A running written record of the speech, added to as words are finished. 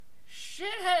Shit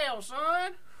hell,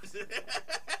 son.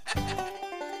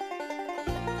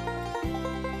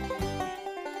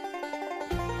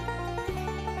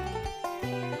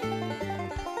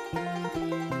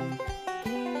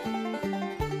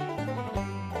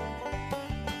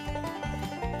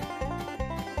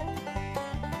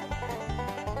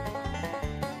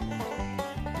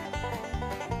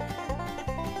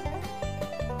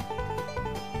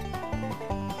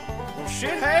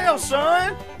 Shit hell,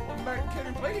 son. Welcome back to Cooter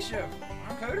and Cleetus show.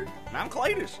 I'm Cooter. And I'm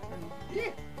Cleetus.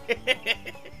 Yeah.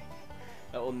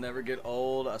 That will never get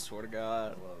old, I swear to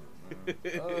God. I love it,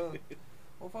 man.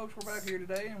 Well, folks, we're back here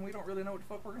today, and we don't really know what the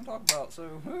fuck we're going to talk about,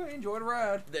 so enjoy the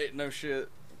ride. No shit.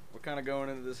 We're kind of going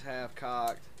into this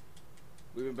half-cocked.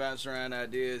 We've been bouncing around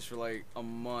ideas for like a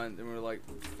month, and we were like,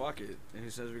 fuck it. And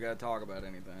who says we got to talk about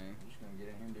anything? We're just going to get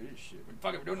in here and do this shit. But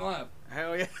fuck it, we're doing it live.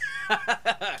 Hell yeah.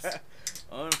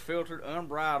 Unfiltered,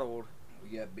 unbridled.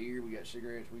 We got beer, we got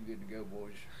cigarettes, we good to go,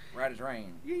 boys. Right as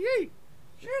rain. Yee.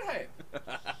 Shit hell.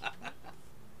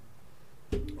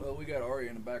 Well, we got Ari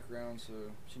in the background, so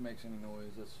if she makes any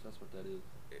noise, that's what that is.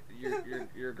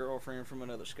 Your girlfriend from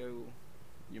another school,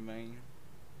 you mean?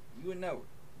 You wouldn't know it.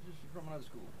 Just from another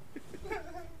school.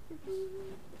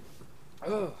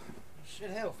 Oh,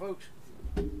 shit hell, folks.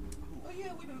 Well,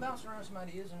 yeah, we've been bouncing around some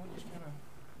ideas, and we just kind of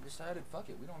decided, fuck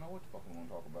it, we don't know what the fuck we want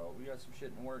to talk about. We got some shit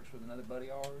in the works with another buddy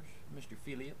of ours, Mr.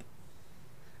 Philip.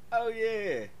 Oh,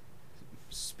 yeah.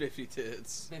 Spiffy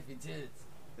Tits. Spiffy Tits.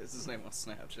 That's his name on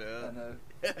Snapchat. I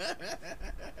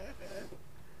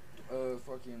know.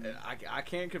 Fucking... I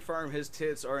can't confirm his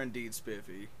tits are indeed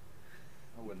spiffy.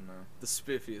 I wouldn't know. The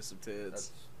spiffiest of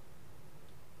tits. That's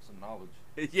some knowledge.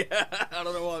 Yeah, I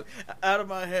don't know why. Out of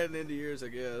my head and into yours, I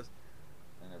guess.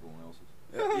 And everyone else's.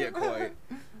 Yeah, quite.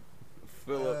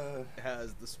 Philip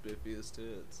has the spiffiest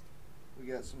tits. We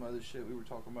got some other shit we were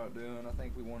talking about doing. I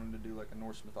think we wanted to do like a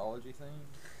Norse mythology thing.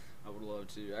 I would love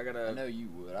to. I know you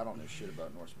would. I don't know shit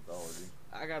about Norse mythology.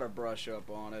 I gotta brush up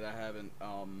on it. I haven't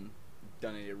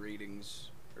done any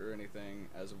readings or anything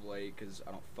as of late because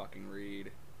I don't fucking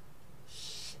read.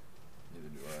 Neither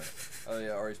do I. Oh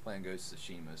yeah, Ari's playing Ghost of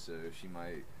Tsushima, so she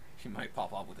might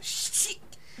pop off with a shit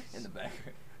in the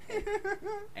background.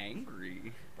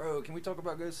 Angry. Bro, can we talk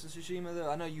about Ghost of Tsushima though?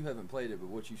 I know you haven't played it, but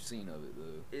what you've seen of it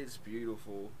though. It's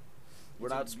beautiful. We're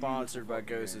not sponsored by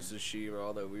Ghost of Tsushima,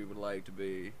 although we would like to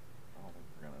be. I don't think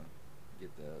we're gonna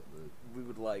get that, but we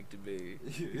would like to be.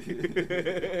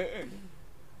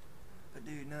 But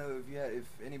dude, no, if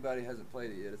anybody hasn't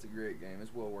played it yet, it's a great game.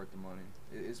 It's well worth the money.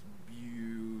 It's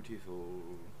beautiful.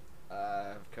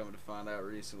 I've come to find out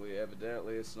recently,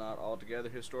 evidently, it's not altogether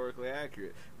historically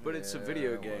accurate. But it's a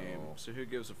video game, so who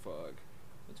gives a fuck?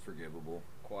 It's forgivable.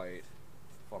 Quite.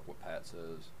 Fuck what Pat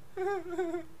says. Pat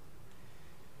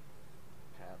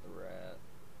the Rat.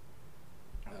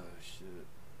 Oh, shit.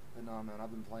 But no, man,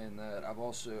 I've been playing that. I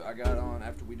got on,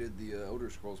 after we did the Elder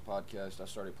Scrolls podcast, I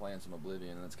started playing some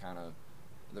Oblivion, and that's kind of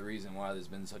the reason why there's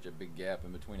been such a big gap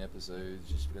in between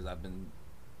episodes, just because I've been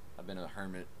a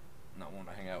hermit, not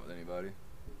wanting to hang out with anybody.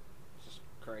 Just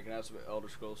cranking out some Elder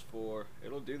Scrolls 4.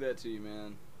 It'll do that to you,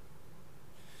 man.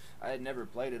 I had never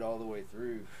played it all the way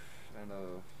through, and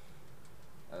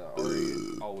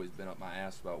already had always been up my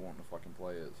ass about wanting to fucking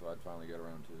play it, so I'd finally got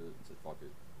around to it and said, fuck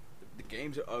it. The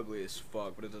game's ugly as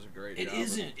fuck, but it does a great job.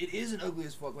 It isn't ugly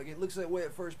as fuck. Like, it looks that way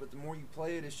at first, but the more you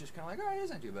play it, it's just kind of like, it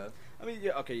isn't too bad. I mean,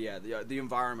 yeah, okay, yeah, the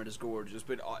environment is gorgeous,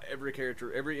 but every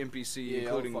character, every NPC, including...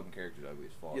 all the fucking characters ugly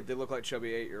as fuck. Yeah, they look like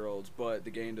chubby 8-year-olds, but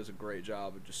the game does a great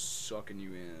job of just sucking you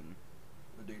in.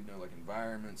 But dude, no, like,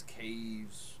 environments,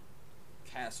 caves,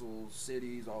 castles,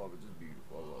 cities, all of it just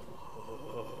beautiful. I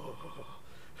love it.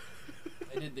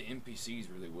 They did the NPCs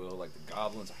really well, like the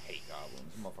goblins. I hate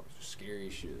goblins. These motherfuckers are scary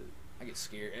as shit. I get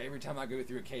scared every time I go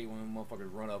through a cave when them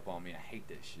motherfuckers run up on me. I hate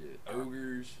that shit.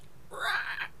 Ogres.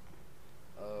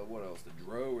 What else? The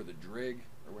Drow or the Drig,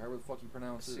 or however the fuck you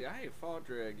pronounce it. See, I ain't fought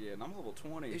Dreg yet, and I'm level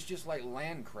 20. It's just like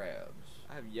land crabs.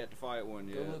 I have yet to fight one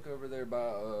yet. Go look over there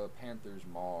by Panther's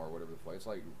Maw or whatever the fuck. It's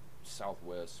like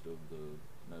southwest of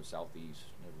southeast,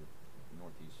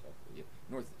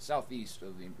 southeast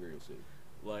of the Imperial City.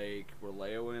 Like where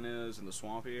Leowyn is in the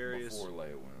swampy areas? Before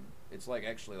Leowyn. It's like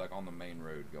actually like on the main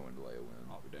road going to Leowyn.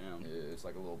 I'll be down. Yeah, it's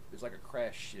like a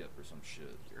crash ship or some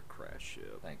shit. You're a crash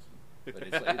ship. Thank you. But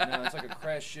it's like, no, it's like a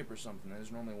crash ship or something.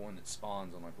 There's normally one that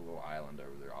spawns on like a little island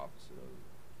over there opposite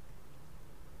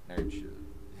of it. Nerd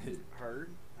shit. Heard?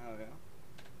 Oh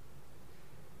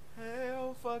yeah.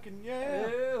 Hell fucking yeah.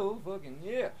 Hell fucking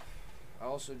yeah. I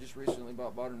also just recently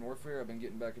bought Modern Warfare. I've been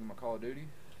getting back into my Call of Duty.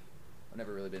 I've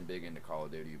never really been big into Call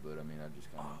of Duty, but I mean, I just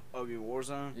kind of... Oh, you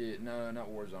Warzone? Yeah, no, not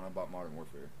Warzone. I bought Modern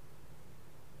Warfare.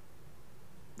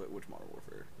 But Which Modern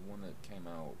Warfare? The one that came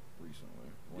out recently.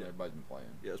 The one everybody's been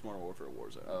playing. Yeah, it's Modern Warfare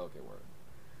Warzone. Oh, okay, word.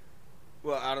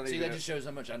 Well, I don't See, even that just shows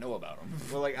how much I know about them.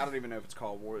 Well, like, I don't even know if it's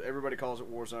called War. Everybody calls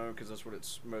it Warzone because that's what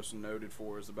it's most noted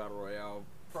for, is the Battle Royale.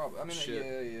 Probably. I mean,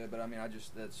 shit. yeah, but I mean,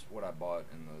 that's what I bought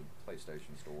in the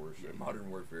PlayStation store. So Modern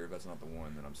Warfare, if that's not the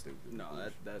one, then I'm stupid. No,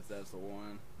 that's the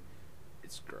one.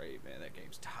 It's great, man. That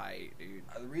game's tight, dude.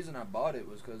 The reason I bought it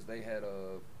was because they had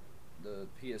the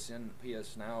PS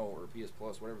Now, or PS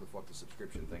Plus, whatever the fuck the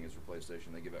subscription thing is for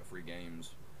PlayStation. They give out free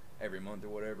games every month or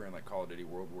whatever, and like Call of Duty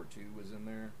World War II was in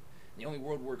there. The only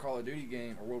World War II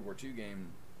game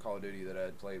Call of Duty that I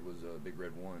had played was Big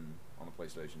Red 1 on the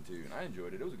PlayStation 2, and I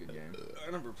enjoyed it. It was a good game.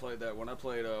 I never played that one. I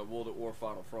played World at War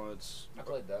Final Fronts. I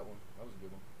played that one. That was a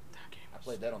good one. That game. I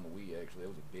played that on the Wii, actually. It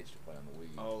was a bitch to play on the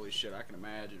Wii. Holy shit, I can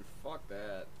imagine. Fuck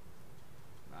that.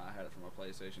 Nah, I had it for my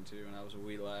PlayStation 2, and I was a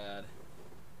wee lad.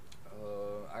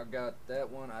 I got that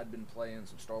one. I'd been playing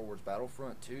some Star Wars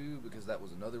Battlefront 2 because that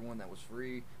was another one that was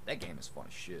free. That game is fun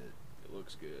as shit. It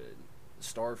looks good.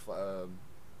 Starfighter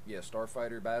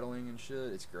battling and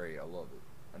shit. It's great. I love it.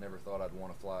 I never thought I'd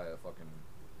want to fly a fucking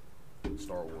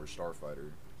Star Wars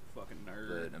Starfighter. Fucking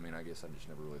nerd. But, I mean, I guess I just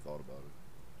never really thought about it.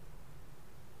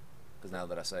 Because now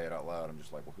that I say it out loud, I'm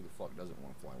just like, well, who the fuck doesn't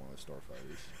want to fly one of those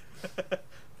Starfighters?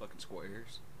 Fucking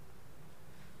squares.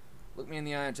 Look me in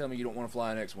the eye and tell me you don't want to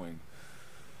fly an X-Wing.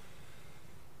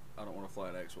 I don't want to fly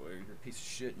an X-Wing. You're a piece of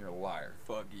shit and you're a liar.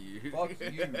 Fuck you. Fuck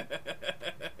you.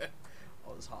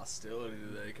 All this hostility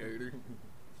today, Cooter.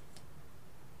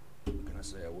 What can I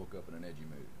say? I woke up in an edgy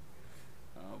mood.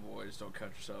 Oh boy, just don't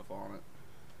cut yourself on it.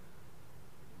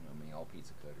 You know me, all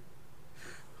pizza cutter.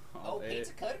 All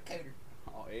pizza cutter.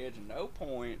 All edge and no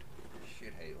point.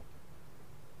 Shit hail.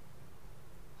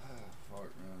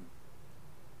 Fart run.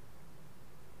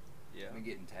 Yeah. I've been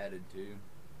getting tatted too.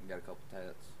 I got a couple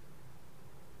tats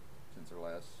since our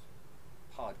last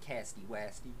podcasty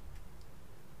wasty.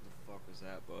 What the fuck was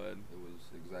that, bud? It was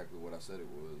exactly what I said it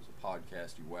was. A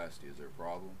podcasty wasty. Is there a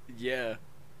problem? Yeah.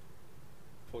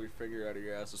 Pull your finger out of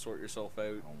your ass to sort yourself out.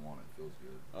 I don't want it. It feels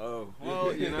good. Oh,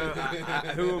 well, you know,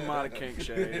 who am I to kink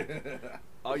shade?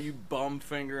 All you bum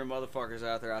fingering motherfuckers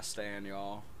out there, I stand,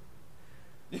 y'all.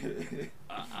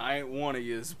 I ain't one of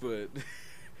yous, but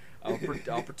I'll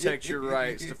protect your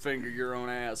rights to finger your own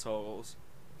assholes.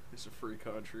 It's a free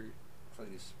country.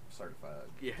 Cleetus certified.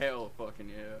 Yeah, hell fucking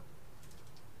yeah.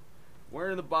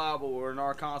 Where in the Bible or in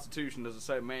our Constitution does it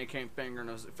say man can't finger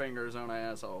his own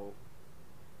asshole?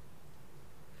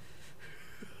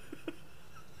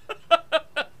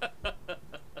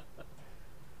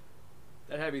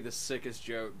 That had to be the sickest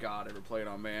joke God ever played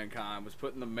on mankind, was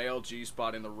putting the male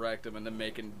G-spot in the rectum and then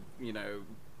making, you know,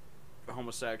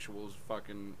 homosexuals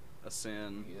fucking a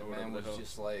sin. Yeah, or man was hell.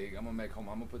 just like, I'm gonna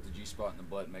put the G-spot in the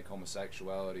butt and make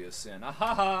homosexuality a sin. Ah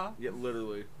ha ha! Yeah,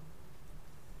 literally.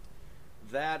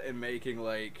 That and making,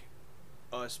 like,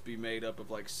 us be made up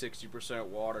of, like, 60%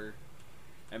 water,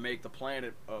 and make the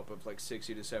planet up of, like,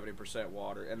 60 to 70%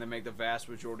 water, and then make the vast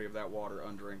majority of that water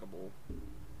undrinkable.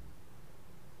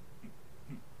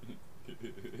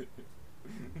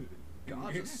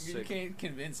 God's a sick... You can't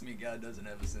convince me God doesn't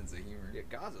have a sense of humor. Yeah,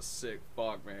 God's a sick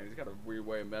fuck, man. He's got a weird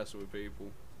way of messing with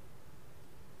people.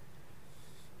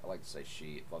 I like to say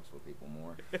she. It fucks with people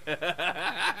more.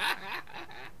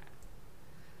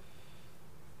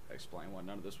 Explain why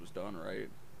none of this was done right.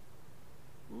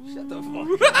 Shut the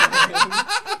fuck up.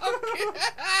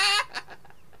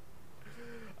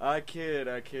 I kid.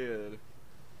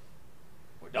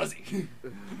 What does he?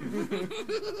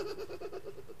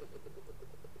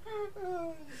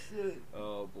 Oh, shit.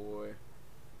 Oh, boy.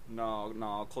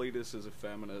 No, Cleetus is a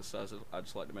feminist. I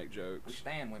just like to make jokes. We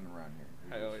stand women around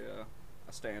here. Hell yeah.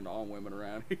 I stand on women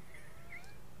around here.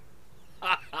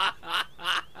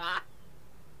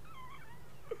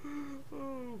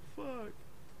 Oh, fuck.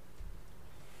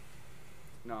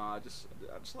 No, I just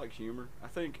like humor. I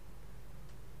think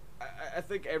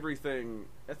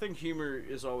humor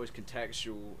is always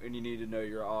contextual, and you need to know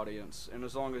your audience. And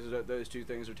as long as those two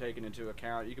things are taken into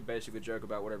account, you can basically joke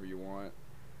about whatever you want.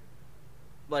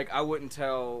 Like, I wouldn't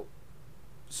tell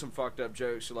some fucked up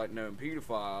jokes to, like, known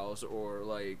pedophiles or,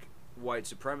 like, white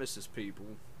supremacist people,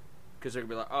 because they're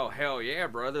gonna be like, oh, hell yeah,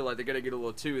 brother. Like, they're gonna get a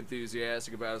little too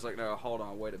enthusiastic about it. It's like, no, hold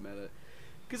on, wait a minute.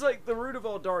 Because, like, the root of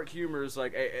all dark humor is,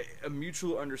 like, a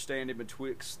mutual understanding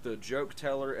betwixt the joke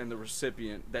teller and the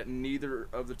recipient, that neither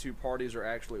of the two parties are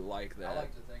actually like that. I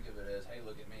like to think of it as, hey,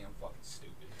 look at me, I'm fucking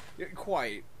stupid. Yeah,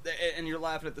 quite. And you're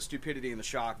laughing at the stupidity and the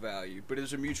shock value, but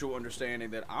there's a mutual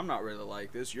understanding that I'm not really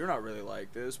like this, you're not really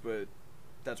like this, but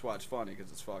that's why it's funny,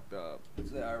 because it's fucked up.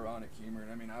 It's the ironic humor,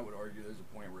 and I mean, I would argue there's a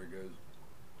point where it goes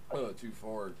too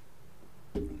far.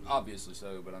 Obviously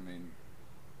so, but I mean,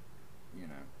 you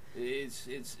know, it's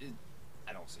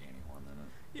I don't see any harm in it.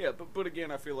 Yeah, but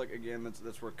again, I feel like again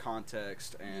that's where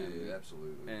context and Yeah,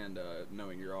 absolutely. and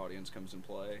knowing your audience comes in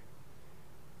play.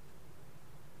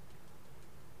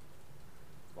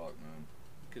 Fuck, man.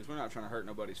 Because we're not trying to hurt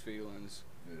nobody's feelings.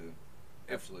 Yeah,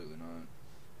 absolutely not.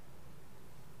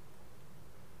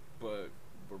 But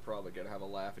we're probably gonna have a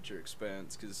laugh at your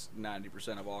expense because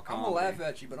 90% of all I'm comedy. gonna laugh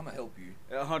at you, but I'm gonna help you.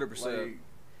 100%.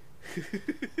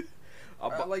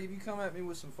 Like if you come at me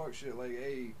with some fuck shit, like,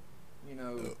 hey, you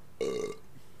know,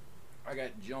 I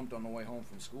got jumped on the way home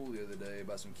from school the other day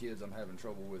by some kids I'm having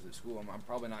trouble with at school. I'm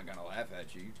probably not gonna laugh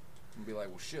at you. I'm gonna be like,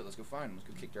 well, shit, let's go find them. Let's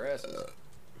go kick their asses.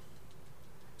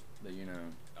 But you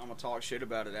know, I'm gonna talk shit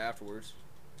about it afterwards.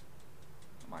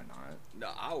 I might not. No,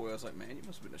 I was like, man, you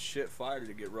must have been a shit fighter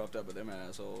to get roughed up with them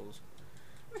assholes.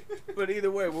 But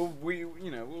either way, we'll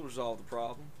resolve the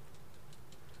problem.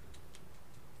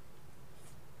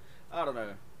 I don't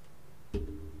know.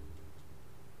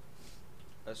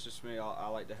 That's just me. I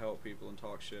like to help people and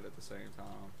talk shit at the same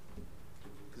time.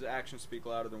 Because actions speak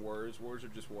louder than words. Words are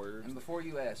just words. And before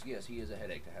you ask, yes, he is a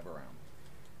headache to have around.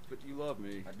 But you love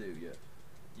me. I do, yeah.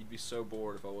 You'd be so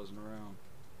bored if I wasn't around.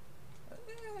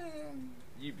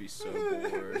 You'd be so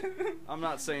bored. I'm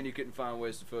not saying you couldn't find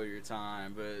ways to fill your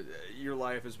time, but your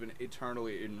life has been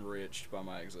eternally enriched by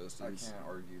my existence. I can't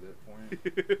argue that point.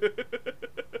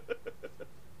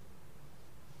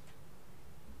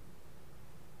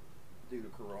 Due to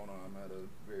Corona, I'm at a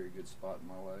very good spot in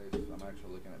my life. I'm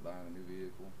actually looking at buying a new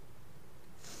vehicle.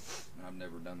 And I've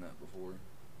never done that before.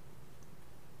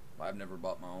 I've never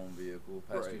bought my own vehicle.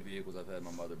 Past two vehicles I've had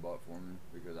my mother bought for me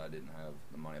because I didn't have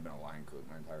the money. I've been a line cook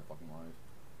my entire fucking life.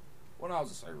 Well, I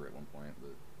was a server at one point,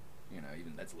 but, you know,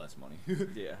 even that's less money.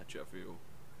 Yeah, Jeff feel.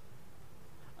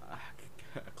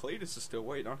 Cleetus is still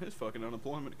waiting on his fucking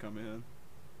unemployment to come in.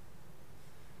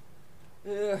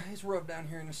 Yeah, it's rough down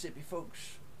here in Mississippi,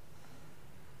 folks.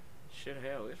 Shit,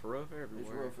 hell, it's rough everywhere.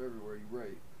 It's rough everywhere, you're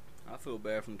right. I feel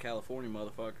bad from the California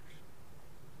motherfuckers.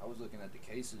 I was looking at the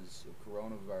cases of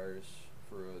coronavirus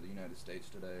for the United States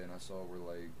today, and I saw where,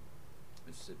 like,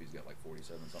 Mississippi's got, like,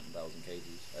 47-something thousand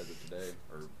cases as of today,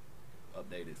 or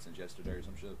updated since yesterday or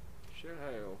some shit. Shit,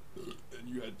 hell. And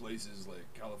you had places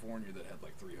like California that had,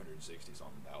 like,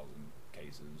 360-something thousand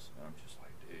cases, and I'm just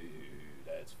like, dude,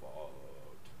 that's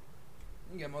fucked.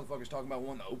 You got motherfuckers talking about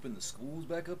wanting to open the schools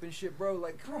back up and shit, bro.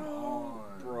 Like, come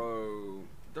on. Bro,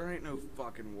 there ain't no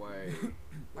fucking way.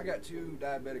 I got two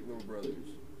diabetic little brothers.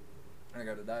 I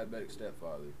got a diabetic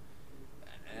stepfather.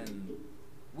 And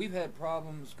we've had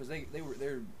problems, because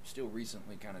they're still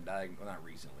recently kind of diagnosed, well, not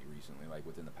recently, like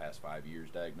within the past 5 years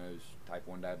diagnosed type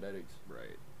 1 diabetics.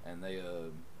 Right. And they,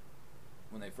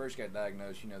 when they first got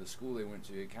diagnosed, you know, the school they went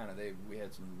to, we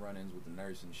had some run-ins with the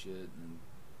nurse and shit, and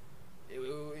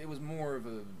it was more of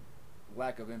a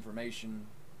lack of information.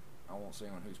 I won't say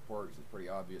on whose part, because it's pretty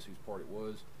obvious whose part it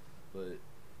was, but,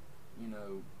 you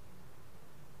know,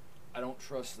 I don't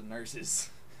trust the nurses'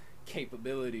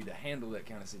 capability to handle that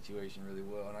kind of situation really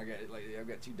well. And I've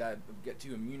got two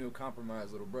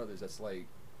immunocompromised little brothers. That's like,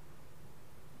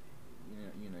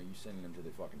 you know, you sending them to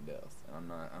their fucking death.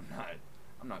 And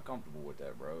I'm not comfortable with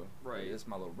that, bro. Right. It's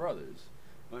my little brothers.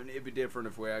 And it'd be different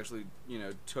if we actually, you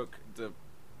know, took the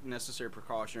necessary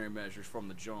precautionary measures from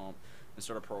the jump and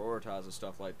started prioritizing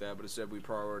stuff like that. But instead, we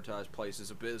prioritize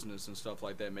places of business and stuff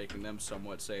like that, making them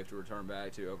somewhat safe to return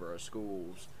back to over our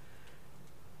schools.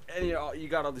 And you know, you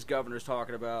got all these governors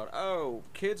talking about, oh,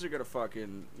 kids are gonna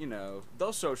fucking, you know,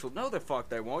 they'll social. No, the fuck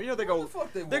they won't. You know, they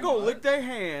go lick their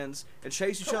hands and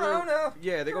chase each other.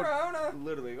 Yeah, they go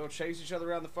literally go chase each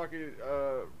other around the fucking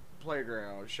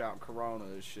playground, shouting Corona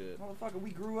and shit. Motherfucker, we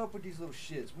grew up with these little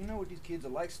shits. We know what these kids are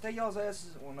like. Stay y'all's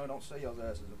asses. Well, no, don't stay y'all's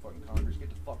asses in fucking Congress.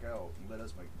 Get the fuck out and let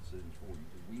us make the decisions for you.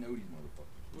 Because we know these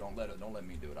motherfuckers. Don't let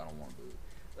me do it. I don't want to do it.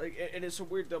 Like, and it's a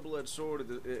weird double-edged sword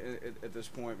at this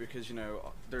point, because, you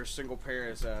know, there's single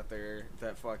parents out there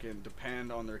that fucking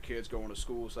depend on their kids going to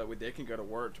school so that way they can go to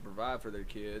work to provide for their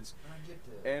kids. I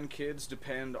get that. And kids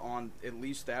depend on at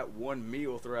least that one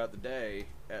meal throughout the day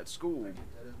at school. I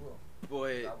get that as well. But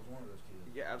I was one of those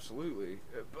kids. Yeah, absolutely.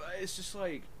 But it's just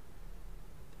like,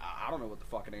 I don't know what the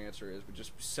fucking answer is, but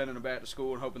just sending them back to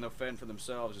school and hoping they'll fend for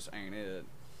themselves just ain't it.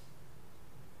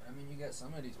 I mean, you got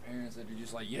some of these parents that are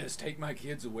just like, yes, take my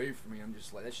kids away from me. I'm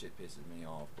just like, that shit pisses me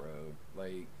off, bro.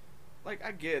 Like,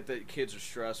 I get that kids are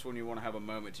stressed when you want to have a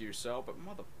moment to yourself, but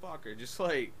motherfucker, just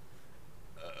like...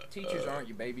 teachers aren't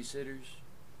your babysitters.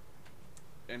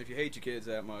 And if you hate your kids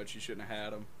that much, you shouldn't have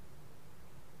had them.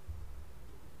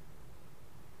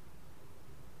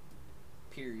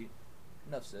 Period.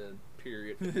 Enough said.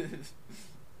 Period.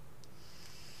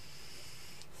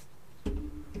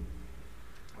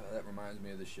 reminds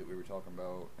me of the shit we were talking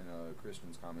about in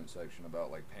Kristen's comment section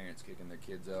about like parents kicking their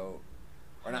kids out,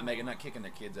 or not kicking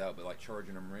their kids out, but like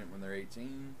charging them rent when they're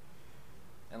 18.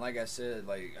 And like I said,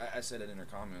 like I said it in her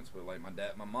comments, but like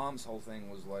my mom's whole thing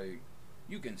was like,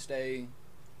 you can stay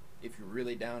if you're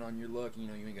really down on your luck. You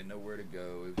know, you ain't got nowhere to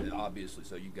go. Obviously,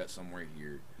 so you got somewhere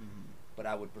here. Mm-hmm. But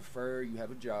I would prefer you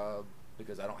have a job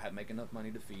because I don't make enough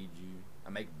money to feed you. I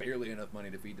make barely enough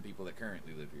money to feed the people that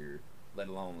currently live here, let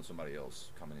alone somebody else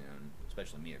coming in,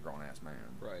 especially me, a grown-ass man.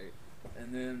 Right.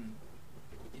 And then,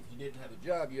 if you didn't have a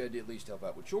job, you had to at least help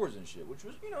out with chores and shit, which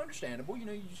was, you know, understandable. You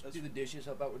know, you just do the dishes,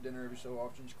 help out with dinner every so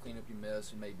often, just clean up your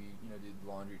mess, and maybe, you know, do the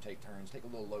laundry, take turns, take a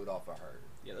little load off of her.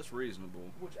 Yeah, that's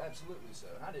reasonable. Which, absolutely so.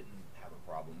 And I didn't have a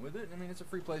problem with it. I mean, it's a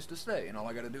free place to stay, and all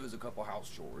I gotta do is a couple house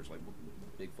chores, like,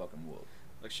 big fucking whoop.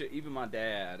 Like, shit, even my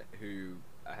dad, who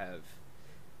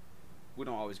we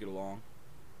don't always get along,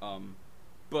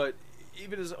 but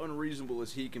even as unreasonable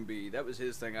as he can be, that was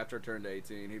his thing after I turned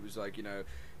 18. He was like, you know,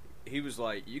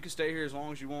 you can stay here as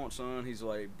long as you want, son. He's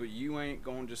like, but you ain't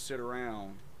gonna just sit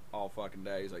around all fucking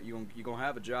day. He's like, you gonna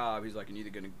have a job. He's like, you're either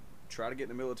gonna try to get in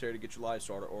the military to get your life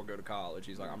started or go to college.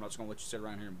 He's like, I'm not just gonna let you sit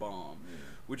around here and bum,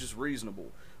 which is reasonable.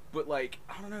 But like,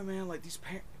 I don't know, man, like these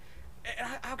parents. And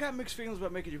I've got mixed feelings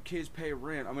about making your kids pay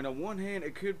rent. I mean, on one hand,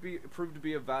 it could prove to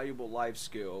be a valuable life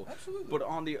skill. Absolutely. But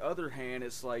on the other hand,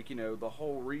 it's like, you know, the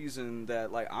whole reason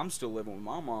that, like, I'm still living with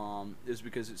my mom is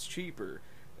because it's cheaper.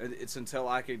 It's until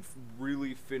I can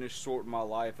really finish sorting my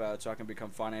life out so I can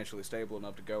become financially stable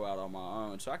enough to go out on my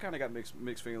own. So I kind of got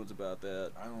mixed feelings about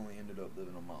that. I only ended up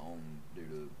living on my own due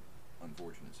to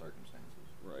unfortunate circumstances.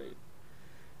 Right.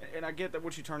 And I get that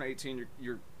once you turn 18,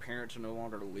 your parents are no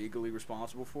longer legally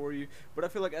responsible for you. But I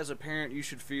feel like as a parent, you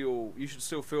should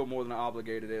still feel more than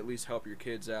obligated to at least help your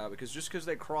kids out. Because just because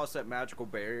they cross that magical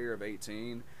barrier of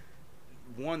 18,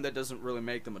 one, that doesn't really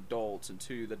make them adults, and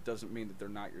two, that doesn't mean that they're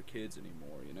not your kids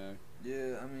anymore, you know?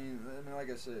 Yeah, I mean,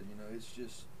 like I said, you know, it's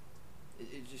just...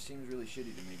 It just seems really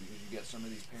shitty to me because you got some of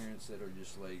these parents that are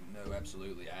just like, no,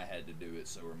 absolutely, I had to do it,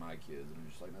 so are my kids. And I'm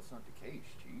just like, that's not the case,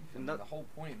 Chief. And the whole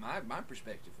point, my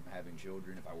perspective from having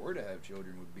children, if I were to have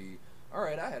children, would be, all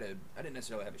right, I didn't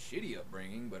necessarily have a shitty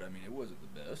upbringing, but I mean, it wasn't the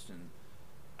best. And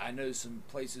I know some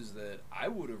places that I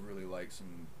would have really liked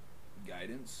some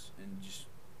guidance and just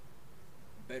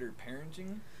better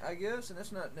parenting, I guess. And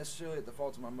that's not necessarily at the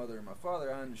fault of my mother and my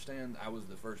father. I understand I was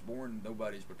the firstborn.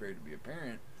 Nobody's prepared to be a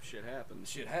parent. Shit happens.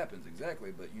 Shit happens,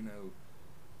 exactly. But, you know,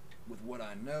 with what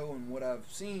I know and what I've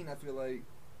seen, I feel like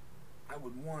I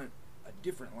would want a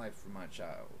different life for my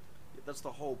child. That's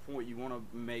the whole point. You want to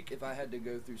make... If I had to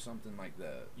go through something like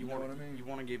that. You know what I mean? You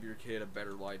want to give your kid a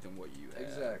better life than what you had.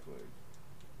 Exactly.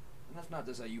 And that's not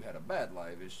to say you had a bad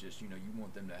life. It's just, you know, you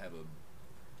want them to have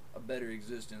a better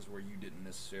existence where you didn't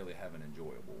necessarily have an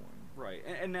enjoyable one. Right.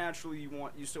 And naturally,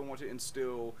 you still want to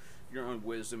instill your own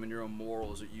wisdom and your own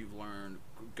morals that you've learned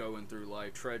going through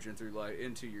life, trudging through life,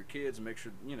 into your kids and make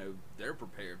sure, you know, they're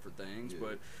prepared for things. Yeah.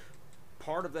 But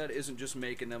part of that isn't just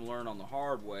making them learn on the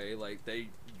hard way. Like,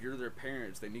 you're their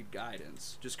parents. They need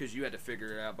guidance. Just because you had to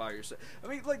figure it out by yourself. I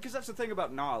mean, like, because that's the thing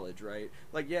about knowledge, right?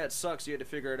 Like, yeah, it sucks you had to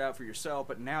figure it out for yourself,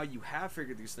 but now you have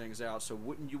figured these things out, so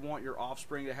wouldn't you want your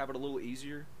offspring to have it a little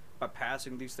easier by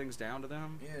passing these things down to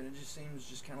them? Yeah, and it just seems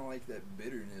just kind of like that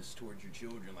bitterness towards your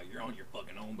children. Like, you're on your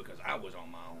fucking own because I was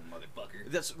on my own, motherfucker.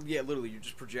 Yeah, literally, you're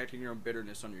just projecting your own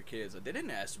bitterness on your kids. Like, they didn't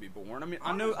ask to be born. I mean,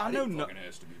 I know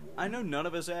none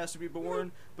of us asked to be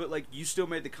born, but like, you still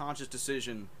made the conscious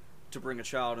decision to bring a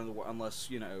child into the world, unless,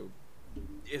 you know,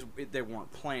 they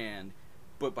weren't planned.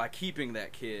 But by keeping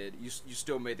that kid, you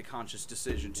still made the conscious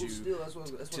decision to... Well, still, that's what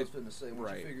I was going to say. Once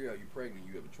right. you figure out you're pregnant,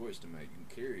 you have a choice to make. You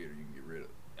can carry it or you can get rid of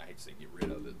it. I hate to say get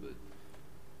rid of it, but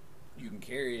you can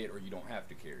carry it or you don't have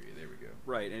to carry it. There we go.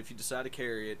 Right, and if you decide to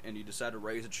carry it and you decide to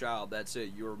raise a child, that's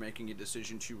it. You're making a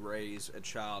decision to raise a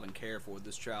child and care for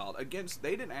this child.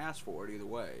 They didn't ask for it either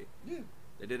way. Yeah.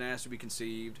 They didn't ask to be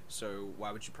conceived, so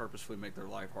why would you purposefully make their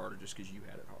life harder just because you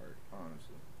had it hard?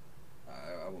 Honestly.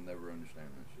 I will never understand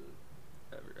that shit.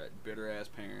 Bitter-ass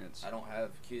parents. I don't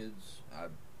have kids. I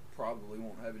probably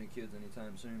won't have any kids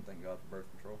anytime soon. Thank God for birth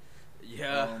control.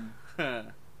 Yeah.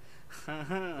 But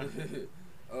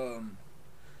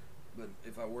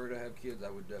if I were to have kids, I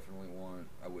would definitely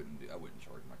I wouldn't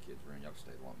charge my kids rent. Y'all can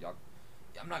stay long.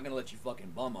 I'm not gonna let you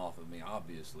fucking bum off of me,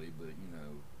 obviously, but you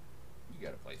know, you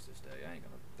got a place to stay. I ain't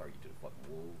gonna throw you to the fucking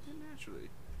wolves. Yeah, naturally.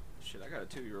 Shit, I got a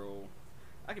 2-year-old.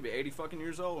 I could be 80 fucking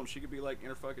years old and she could be like in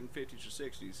her fucking 50s or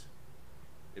 60s.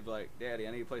 It'd be like, Daddy,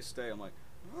 I need a place to stay. I'm like,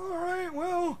 alright,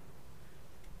 well,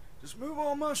 just move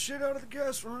all my shit out of the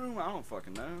guest room. I don't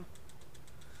fucking know.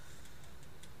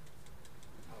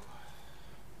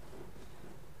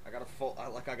 I got a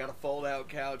I got a fold-out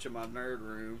couch in my nerd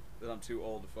room that I'm too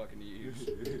old to fucking use.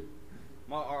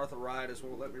 My arthritis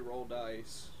won't let me roll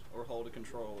dice or hold a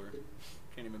controller.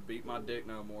 Can't even beat my dick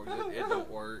no more 'cause it don't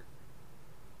work.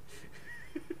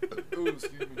 Ooh,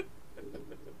 excuse me.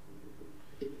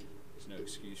 There's no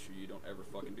excuse for you. Don't ever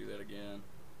fucking do that again.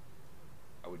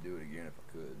 I would do it again if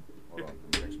I could. Hold on, let me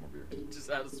drink some more beer. Just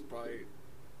out of spite.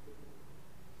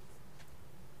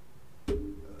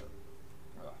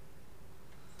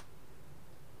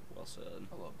 Well said.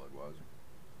 I love Budweiser.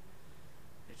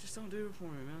 It just don't do it for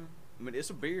me, man. I mean, it's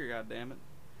a beer, goddammit.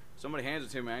 Somebody hands it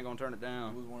to me, I ain't gonna turn it It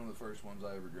down. was one of the first ones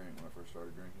I ever drank when I first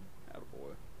started drinking.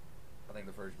 Attaboy. I think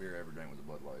the first beer I ever drank was a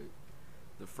Bud Light.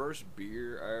 The first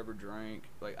beer I ever drank,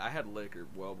 like, I had liquor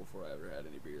well before I ever had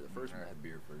any beer. I had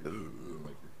beer first.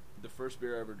 Liquor. The first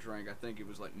beer I ever drank, I think it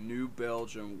was like New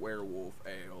Belgium Werewolf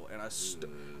Ale, and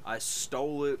I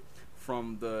stole it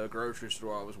from the grocery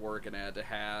store I was working at to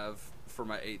have for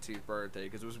my 18th birthday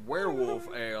because it was Werewolf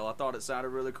Ale. I thought it sounded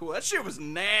really cool. That shit was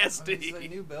nasty. I mean, it's like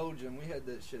New Belgium. We had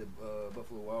that shit at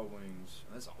Buffalo Wild Wings,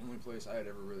 and that's the only place I had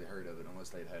ever really heard of it, unless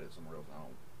they'd had it somewhere else. I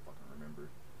don't fucking remember.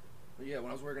 But yeah, when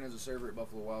I was working as a server at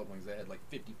Buffalo Wild Wings, they had like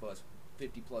 50 plus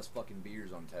fucking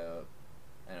beers on tap,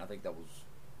 and I think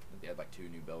they had like 2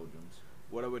 New Belgiums.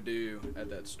 What I would do at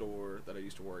that store that I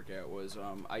used to work at was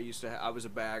I was a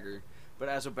bagger, but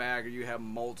as a bagger you have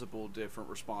multiple different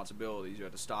responsibilities. You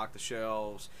had to stock the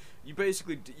shelves.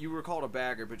 You were called a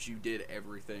bagger, but you did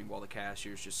everything while the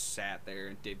cashiers just sat there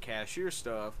and did cashier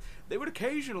stuff. They would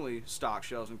occasionally stock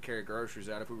shelves and carry groceries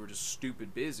out if we were just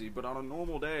stupid busy, but on a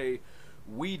normal day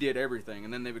we did everything,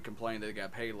 and then they would complain that they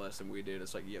got paid less than we did.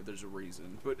 It's like, yeah, there's a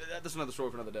reason. But that's another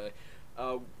story for another day.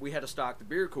 We had to stock the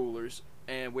beer coolers,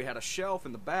 and we had a shelf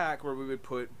in the back where we would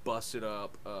put busted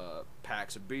up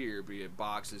packs of beer, be it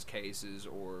boxes, cases,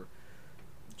 or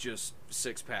just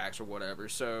 6-packs or whatever.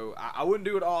 So I wouldn't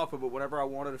do it often, but whenever I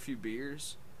wanted a few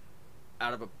beers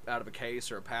out of a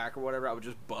case or a pack or whatever, I would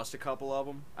just bust a couple of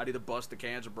them. I'd either bust the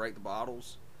cans or break the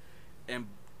bottles, and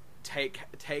take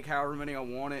however many I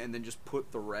wanted, and then just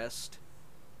put the rest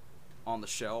on the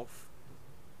shelf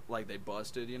like they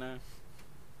busted, you know.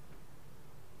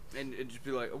 And just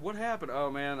be like, what happened? Oh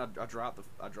man, I dropped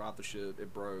the shit.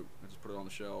 It broke. I just put it on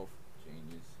the shelf.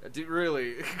 Genius. I did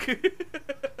really. I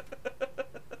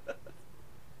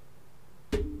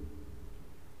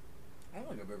don't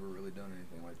think I've ever really done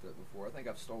anything like that before. I think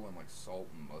I've stolen like salt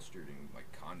and mustard and like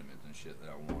condiments and shit that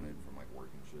I wanted from like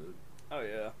work and shit. Oh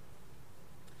yeah.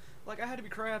 Like, I had to be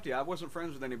crafty. I wasn't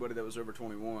friends with anybody that was over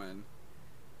 21.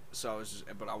 So I was just,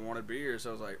 but I wanted beer, so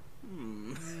I was like,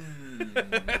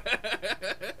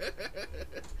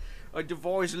 I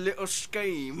devised a little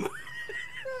scheme.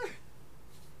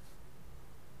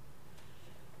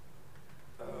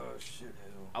 Oh, shit,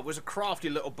 hell. I was a crafty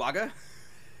little bugger.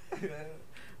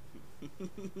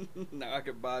 Now I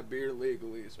could buy beer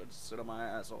legally, so I just sit on my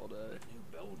ass all day. New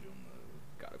Belgium, though.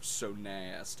 God, it was so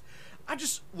nasty.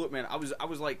 Look, man, I was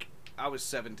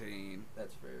 17.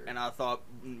 That's fair. And I thought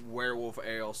Werewolf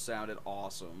Ale sounded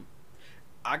awesome.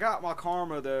 I got my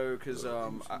karma though, cause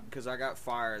I got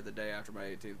fired the day after my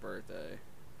 18th birthday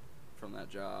from that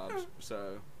job.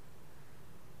 So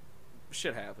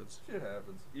shit happens. Shit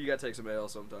happens. You gotta take some ale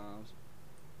sometimes.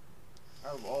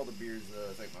 Out of all the beers,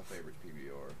 I think my favorite's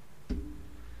PBR.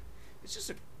 It's just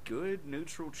a good,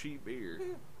 neutral, cheap beer.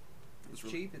 Yeah. It's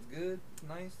cheap, it's good, it's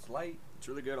nice, it's light. It's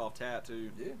really good off tap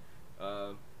too.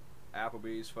 Yeah.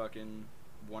 Applebee's fucking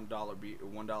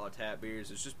 $1 tap beers.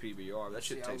 It's just PBR. That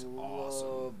shit tastes awesome.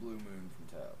 I love Blue Moon from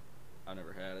tap. I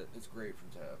never had it. It's great from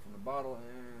tap. From the bottle,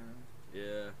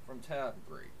 yeah. From tap,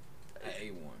 great.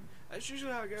 A1. That's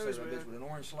usually how it goes, man. Bitch with an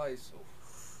orange slice.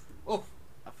 Oh.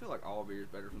 I feel like all beer is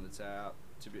better from the tap.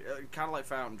 To be kind of like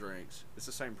fountain drinks. It's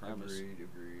the same premise.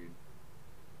 Agreed.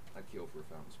 I'd kill for a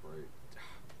fountain Sprite.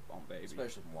 On baby.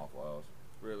 Especially from Waffle House.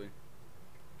 Really?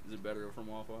 Is it better from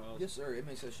Waffle House? Yes, sir. It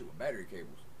makes that shit with battery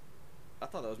cables. I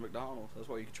thought that was McDonald's. That's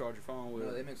why you can charge your phone with.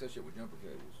 No, they mix that shit with jumper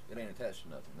cables. It ain't attached to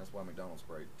nothing. That's why McDonald's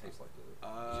Sprite tastes like that.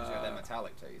 It's just got that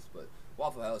metallic taste. But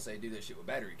Waffle House, they do that shit with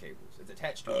battery cables. It's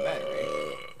attached to a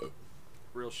battery.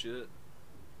 Real shit.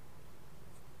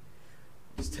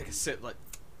 Just take a sip like,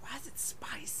 why is it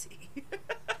spicy?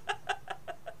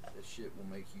 That shit will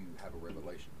make you have a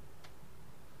revelation.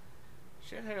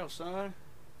 Shit hell, son.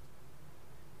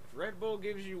 If Red Bull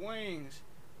gives you wings,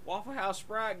 Waffle House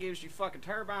Sprite gives you fucking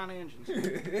turbine engines.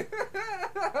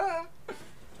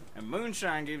 And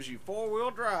Moonshine gives you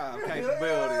 4-wheel drive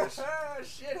capabilities.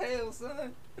 Shit hell,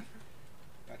 son.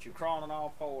 Got you crawling on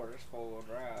all fours, 4-wheel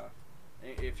drive.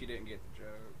 If you didn't get the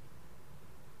joke.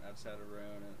 I just had to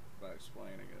ruin it by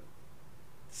explaining it.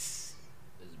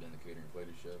 This has been the Cooter and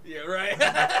Cleetus show. Yeah, right.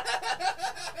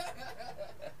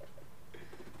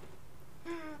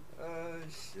 Oh,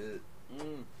 shit.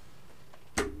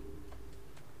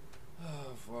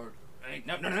 Oh, fuck. Hey,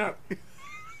 no. You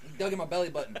dug in my belly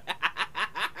button.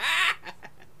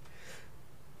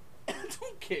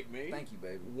 Don't kick me. Thank you,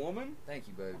 baby. Woman? Thank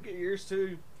you, baby. I'll get yours,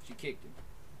 too. She kicked him.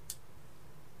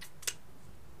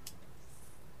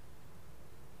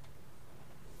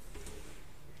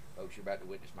 Folks, you're about to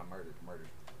witness my murder. You're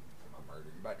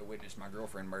about to witness my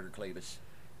girlfriend murder Cleetus.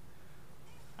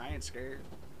 I ain't scared.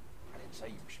 I didn't say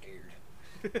you were scared.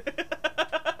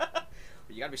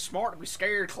 You gotta be smart to be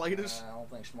scared, Cleetus. I don't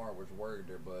think smart was a word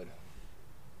there, bud.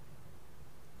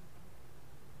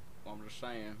 Well, I'm just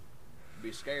saying. To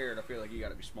be scared, I feel like you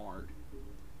gotta be smart.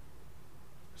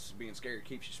 Just being scared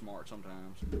keeps you smart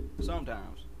sometimes.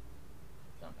 Sometimes.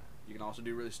 You can also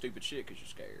do really stupid shit because you're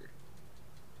scared.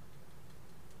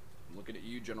 I'm looking at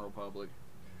you, general public.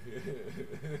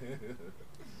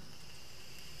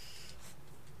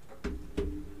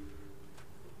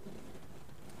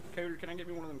 Cooter, can I get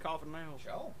me one of them coffin nails?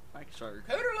 Sure. Thank you, sir.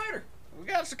 Cooter later. We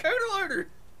got us a Cooter looter.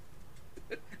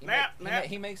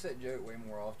 He makes that joke way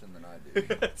more often than I do.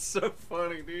 That's so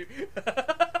funny, dude.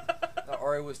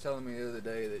 Ari was telling me the other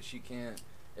day that she can't.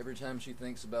 Every time she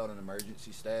thinks about an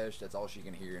emergency stash, that's all she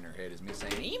can hear in her head is me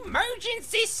saying,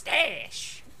 "Emergency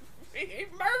stash!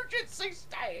 Emergency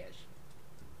stash!"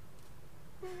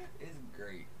 It's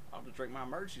great. I'll just drink my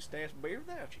emergency stash beer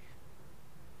without you.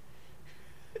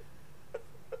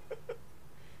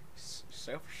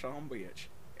 Selfish son of a bitch.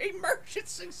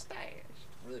 Emergency stash!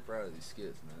 I'm really proud of these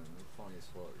skits, man. They're funny as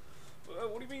fuck.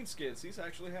 What do you mean skits? These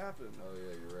actually happened. Oh,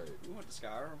 yeah, you're right. We went to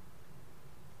Skyrim.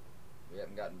 We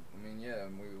haven't gotten. I mean, yeah,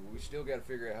 we still got to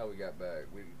figure out how we got back.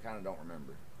 We kind of don't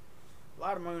remember. A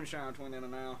lot of moonshine between then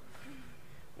and now.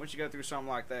 Once you go through something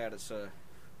like that, it's Rather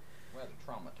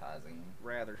traumatizing.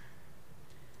 rather.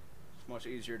 It's much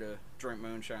easier to drink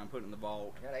moonshine, put it in the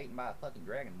vault. I got eaten by a fucking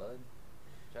dragon, bud.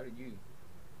 So did you.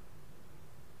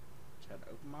 Just had to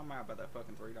open my mouth by that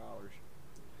fucking $3.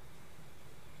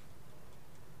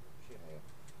 Shit, hell.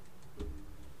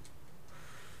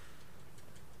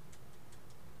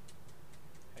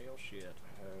 Hell shit.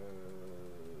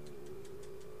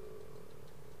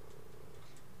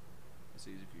 It's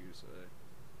easy for you to say.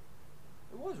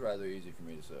 It was rather easy for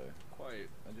me to say. Quite.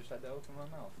 I just had to open my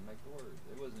mouth and make the words.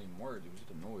 It wasn't even words, it was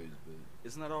just a noise, but...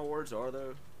 Isn't that all words are,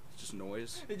 though? It's just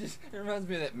noise. It reminds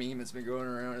me of that meme that's been going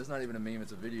around. It's not even a meme,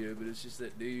 it's a video, but it's just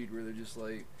that dude where they're just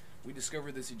like, we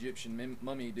discovered this Egyptian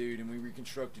mummy dude and we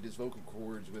reconstructed his vocal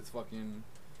cords with fucking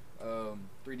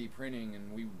 3D printing,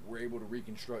 and we were able to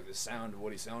reconstruct the sound of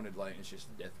what he sounded like, and it's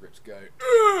just Death Grips guy.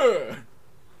 Ugh!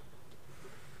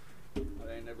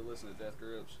 I ain't never listened to Death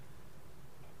Grips.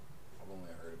 I've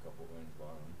only heard a couple things by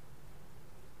them.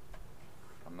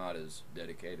 I'm not as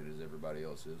dedicated as everybody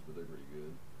else is, but they're pretty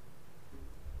good.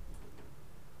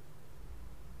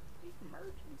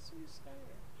 Emergency stash.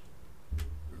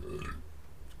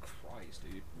 Christ,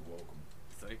 dude. You're welcome.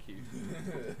 Thank you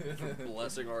for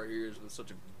blessing our ears with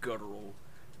such a guttural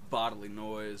bodily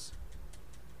noise.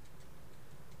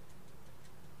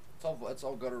 That's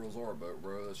all gutturals are about,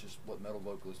 bro. That's just what metal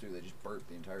vocalists do. They just burp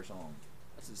the entire song.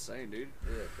 That's insane, dude.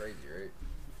 Yeah, crazy, right?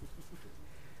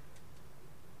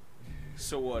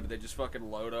 So what? They just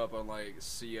fucking load up on like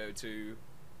CO2?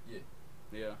 Yeah.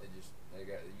 Yeah. They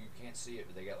got, you can't see it,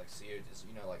 but they got like CO2,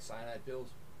 you know, like cyanide pills?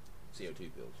 CO2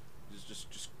 pills.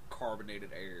 Just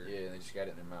carbonated air. Yeah, and they just got it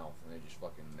in their mouth, and they just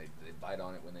fucking, they bite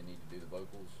on it when they need to do the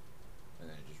vocals, and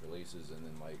then it just releases, and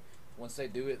then like, once they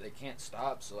do it, they can't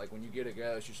stop, so like when you get a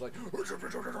guy, it's just like,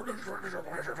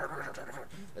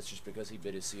 that's just because he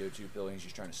bit his CO2 pill, and he's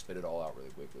just trying to spit it all out really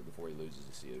quickly before he loses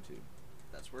the CO2.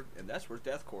 That's where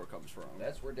deathcore comes from.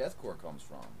 That's where deathcore comes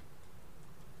from.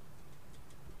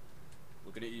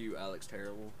 Looking at you, Alex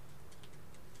Terrible.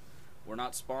 We're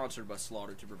not sponsored by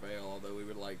Slaughter to Prevail, although we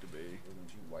would like to be. Isn't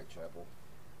you Whitechapel?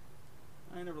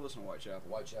 I ain't never listened to Whitechapel.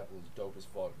 Whitechapel is dope as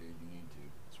fuck, dude. You need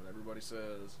to. That's what everybody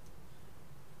says.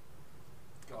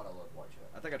 God, I love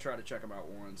Whitechapel. I think I tried to check them out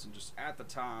once, and just at the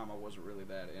time, I wasn't really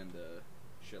that into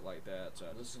shit like that, so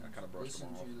I kind of brushed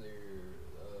them off. Listen to their,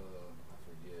 I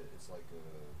forget, it's like a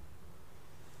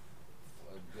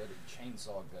gut,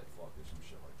 chainsaw gut fuck or some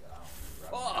shit like that.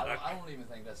 I don't even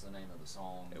think that's the name of the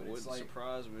song. It but wouldn't it's like,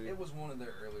 surprise me. It was one of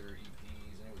their earlier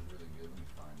EPs, and it was really good. Let me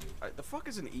find it. The fuck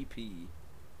is an EP?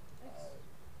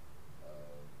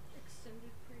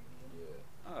 Extended preview.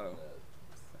 Yeah. Oh.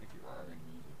 Thank you, I Larry. read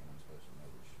music, and I'm supposed to know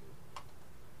this shit.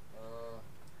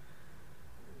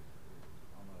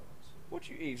 I'm gonna see. What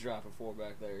you eavesdropping for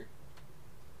back there?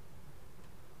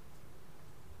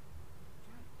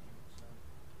 God damn it, son.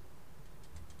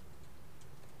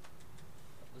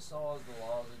 The Saw is the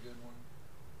Law is a good one.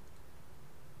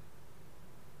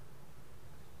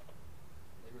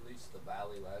 They released The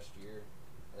Valley last year.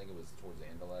 I think it was towards the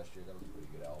end of last year. That was a pretty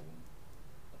good album.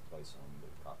 I play some, but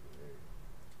popular.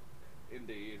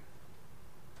 Indeed.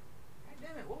 God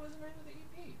damn it, what was the name of the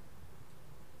EP? It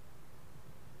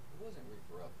wasn't Rick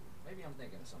Ruffin. Maybe I'm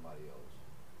thinking of somebody else.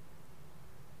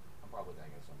 I'm probably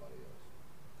thinking of somebody else.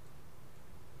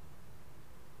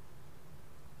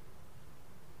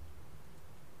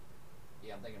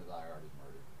 Yeah, I'm thinking of Die Hard is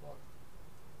Murder. Fuck.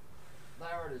 Die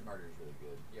Hard is Murder is really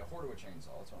good. Yeah, Horde with a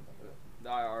Chainsaw, that's what I'm thinking of.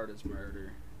 Die Hard is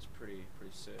Murder. It's pretty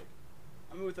sick.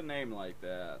 I mean, with a name like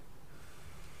that.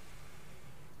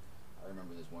 I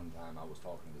remember this one time I was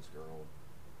talking to this girl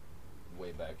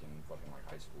way back in fucking like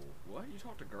high school. What? You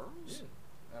talk to girls?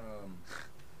 Yeah.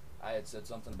 I had said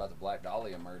something about the Black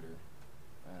Dahlia murder.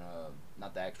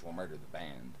 Not the actual murder, the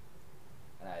band.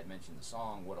 And I had mentioned the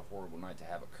song, What a Horrible Night to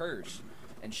Have a Curse.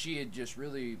 And she had just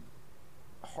really,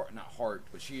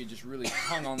 but she had just really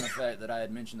hung on the fact that I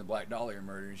had mentioned the Black Dahlia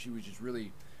murder. And she was just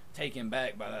really taken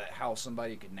back by that, how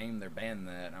somebody could name their band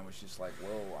that. And I was just like,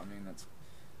 well, I mean, that's,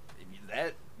 if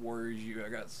that worries you, I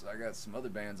got some other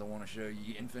bands I want to show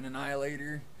you. Infant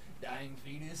Annihilator, Dying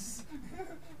Fetus.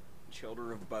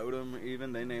 Children of Bodom,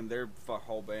 even. They named their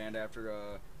whole band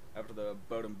after the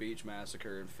Bodom Beach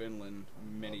massacre in Finland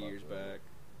many years back.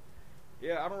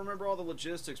 Yeah, I don't remember all the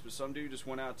logistics, but some dude just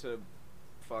went out to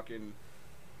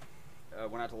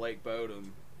Lake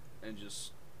Bodom and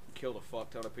just killed a fuck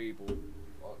ton of people.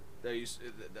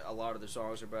 A lot of the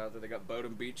songs are about that. They got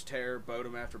Bodom Beach Terror,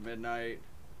 Bodom After Midnight.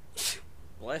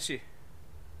 Bless you.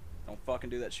 Don't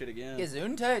fucking do that shit again.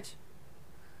 Gesundheit.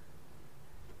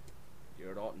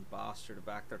 You're not in bastard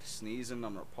back there sneezing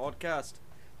on our podcast.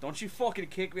 Don't you fucking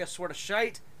kick me, I swear to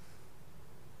shite.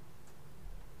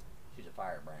 She's a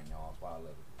firebrand, y'all. That's why I love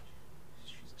her.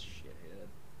 She's a shithead.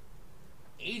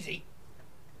 Easy.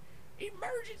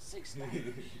 Emergency stop.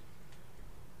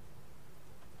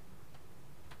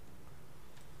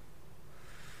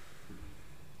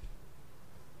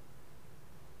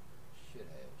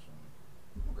 Shithell, son.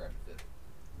 I'm gonna grab the fiddle.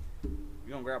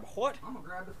 You gonna grab a what? I'm gonna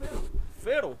grab the fiddle.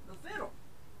 Fiddle. The fiddle.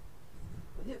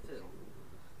 The hip fiddle.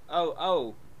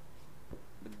 Oh.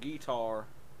 The guitar.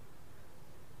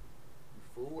 You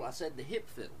fool, I said the hip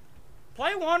fiddle.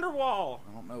 Play Wonderwall.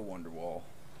 I don't know Wonderwall.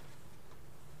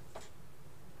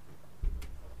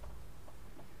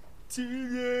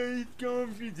 Today's gonna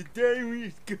be the day when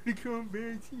it's gonna come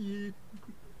back to you.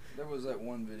 There was that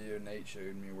one video Nate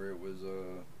showed me where it was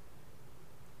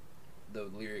the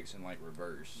lyrics in like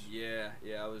reverse. Yeah,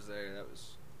 I was there. That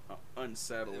was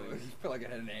unsettling. I felt like I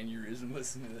had an aneurysm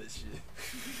listening to that shit.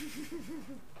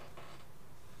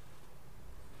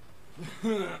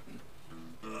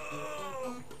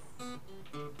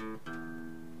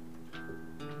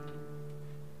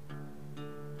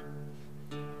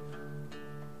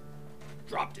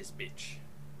 Drop this bitch.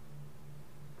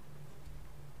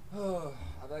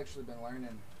 I've actually been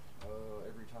learning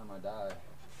Every Time I Die,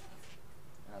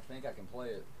 and I think I can play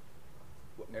it.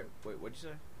 Wait, what'd you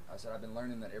say? I said I've been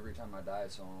learning that Every Time I Die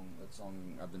song. That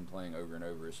song I've been playing over and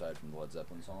over, aside from the Led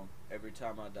Zeppelin song. Every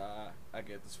time I die, I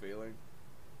get this feeling,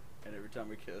 and every time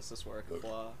we kiss, I swear I can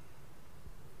fly.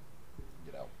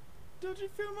 Get out. Don't you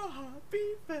feel my heart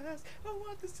beat fast? I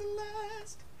want this to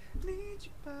last. Need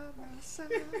you by my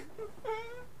side.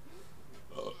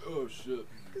 Oh shit.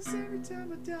 'Cause every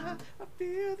time I die, I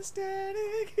feel the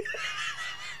static.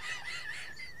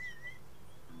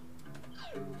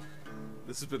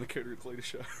 This has been the Cooter and Cleetus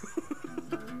show.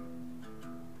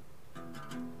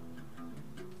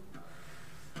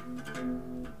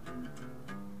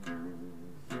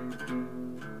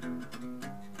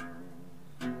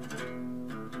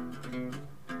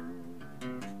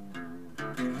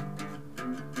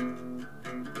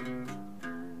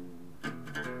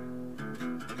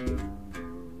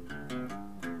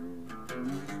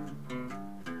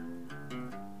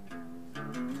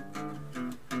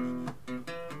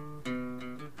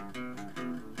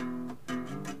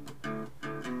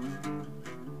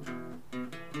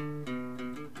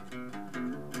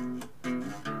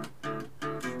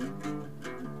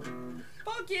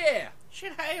 Yeah,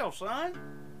 shit hell, son.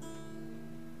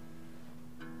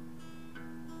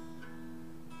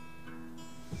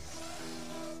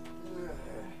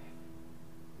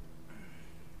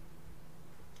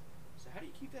 So how do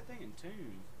you keep that thing in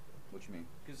tune? What you mean?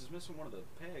 Because it's missing one of the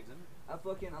pegs, isn't it?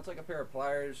 I'll take a pair of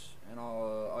pliers and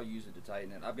I'll use it to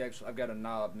tighten it. I've got a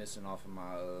knob missing off of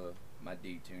my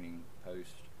detuning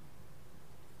post.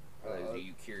 Are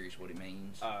you curious what it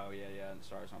means? Oh yeah.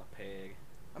 Sorry, it's not a peg.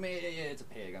 I mean, yeah, it's a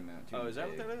peg. I meant. Oh, is that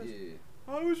what that is? Yeah.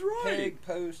 I was right. Peg,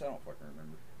 post. I don't fucking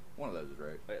remember. One of those is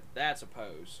right. But that's a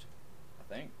post I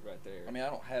think. right there. I mean,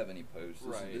 I don't have any posts.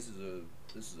 Right. This is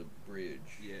a bridge.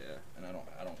 Yeah. And I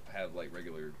don't have like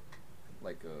regular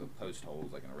post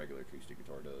holes like in a regular acoustic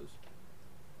guitar does.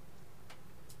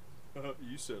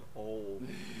 You said hole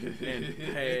and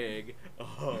peg.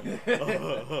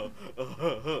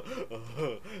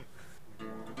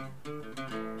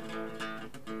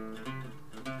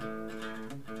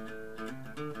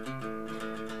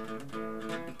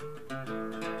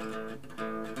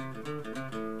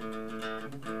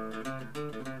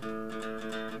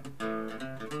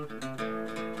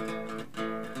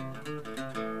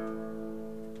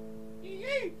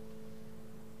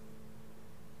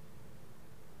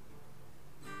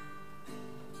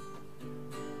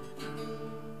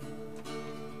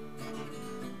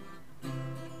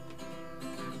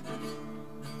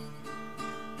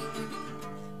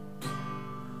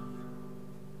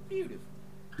 Beautiful.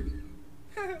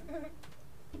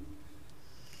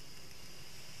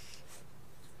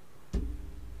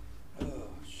 Oh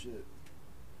shit.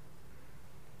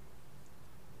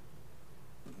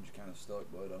 I'm just kind of stuck,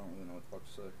 bud. I don't really know what the fuck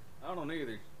to say. I don't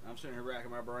either. I'm sitting here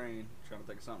racking my brain, trying to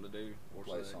think of something to do or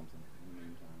Play say. something in the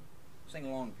meantime. Sing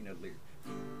along if you know the lyrics.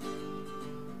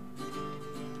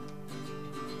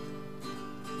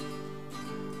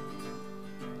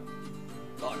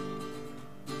 Fuck.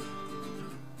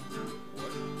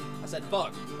 What? I said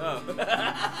fuck. Oh.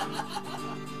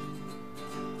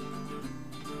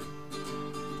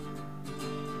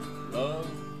 Love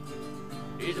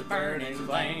is a burning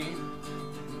flame,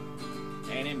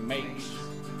 and it makes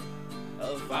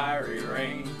a fiery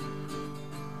rain.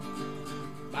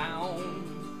 Bound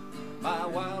by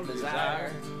wild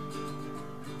desire,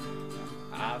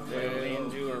 I fell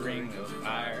into a ring of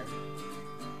fire.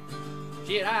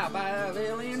 Shit, I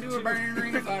fell into a burning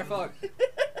ring of fire. Fuck.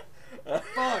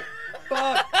 Fuck.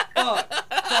 Fuck. Fuck.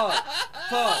 Fuck.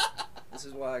 Fuck. This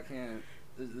is why I can't.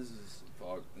 This is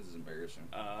fuck. This is embarrassing.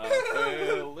 I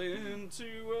fell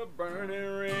into a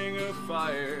burning ring of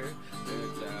fire.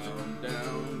 Down,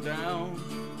 down, down.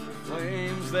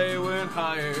 Flames, they went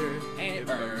higher. And it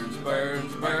burns,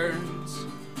 burns, burns.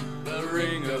 The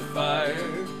ring of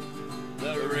fire.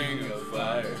 The ring of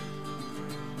fire.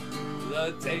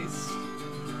 The taste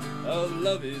of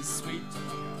love is sweet.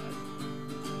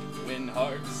 When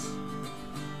hearts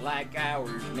like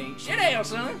ours meet. Shit hell,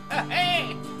 son.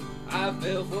 Hey, I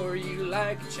fell for you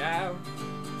like a child.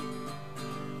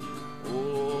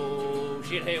 Oh,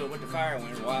 shit hell, but the fire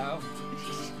went wild.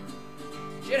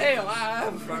 Shit hell,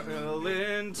 I Fell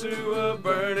into a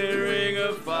burning ring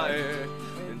of fire.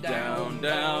 And down,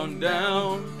 down,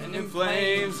 down. And in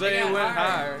flames they went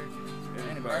higher.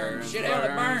 And it Burns, burns. Shit hell,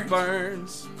 it burns.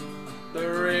 burns. The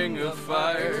ring of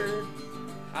fire.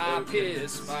 I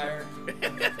piss fire.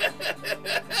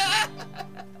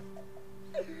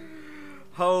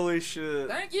 Holy shit.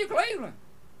 Thank you, Cleveland.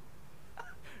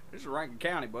 This is Rankin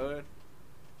County, bud.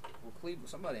 Well, Cleveland.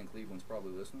 Somebody in Cleveland's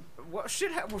probably listening. What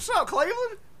shit? What's up,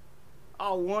 Cleveland?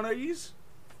 Oh, one of yous.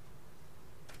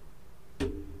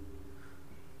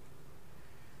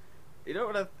 You know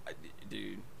what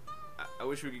dude? I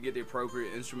wish we could get the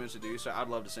appropriate instruments to do so. I'd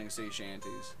love to sing sea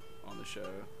shanties on the show.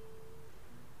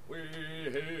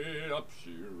 Way up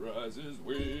she rises,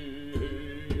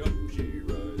 way up she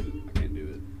rises. I can't do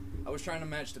it. I was trying to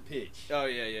match the pitch. Oh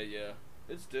yeah.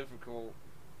 It's difficult.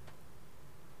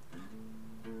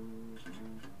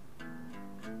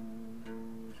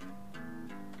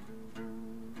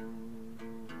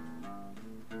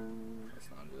 That's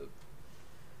not it.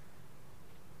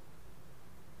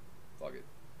 Fuck it.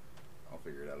 I'll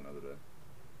figure it out another day.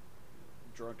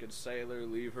 Drunken Sailor,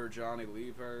 Leave Her, Johnny,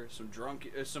 Leave Her.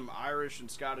 Some Irish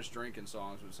and Scottish drinking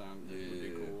songs would be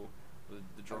Yeah. cool.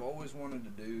 I've always wanted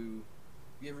to do.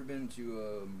 You ever been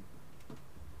to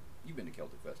You've been to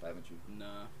Celtic Fest, haven't you?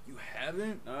 Nah. You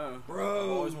haven't? No. Bro. I've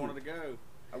always wanted to go.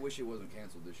 I wish it wasn't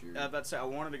canceled this year. That's I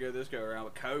wanted to go this go around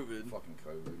with COVID. Fucking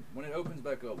COVID. When it opens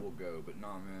back up, we'll go. But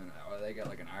nah, man. They got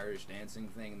like an Irish dancing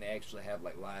thing. And they actually have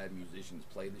like live musicians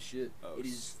play the shit. Oh, it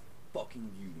is fucking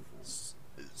beautiful. It's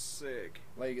sick.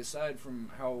 Like, aside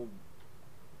from how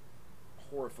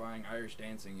horrifying Irish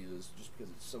dancing is, just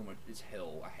because it's so much, it's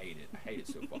hell. I hate it. I hate it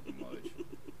so fucking much.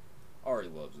 Ari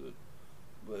loves it.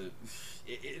 But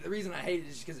the reason I hate it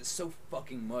is just because it's so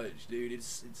fucking much, dude. It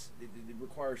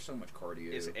requires so much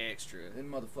cardio. It's extra.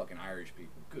 Them motherfucking Irish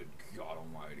people, good God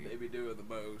almighty. They be doing the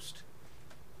most.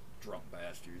 Drunk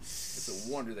bastards. It's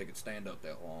a wonder they could stand up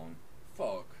that long.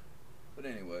 Fuck. But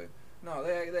anyway, no,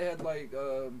 they had like,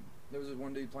 there was this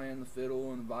one dude playing the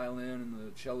fiddle and the violin and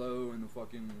the cello and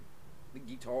the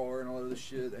guitar and all of this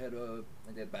shit. They had,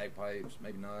 they had bagpipes,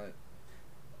 maybe not.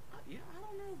 Yeah, I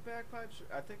don't know. Bagpipes.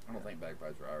 I don't think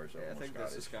bagpipes are Irish. Yeah, I think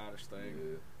that's a Scottish thing.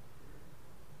 Yeah.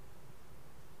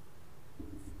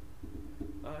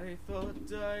 I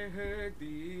thought I heard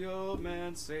the old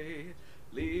man say,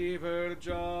 "Leave her,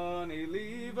 Johnny,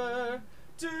 leave her.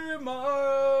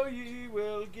 Tomorrow ye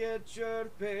will get your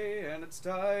pay, and it's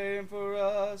time for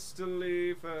us to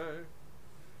leave her.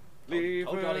 Leave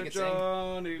her,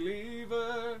 Johnny, leave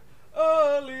her.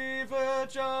 Oh, leave her,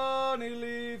 Johnny,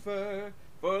 leave her.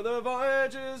 For the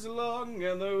voyage is long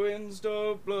and the winds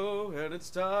don't blow, and it's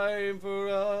time for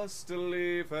us to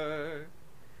leave her."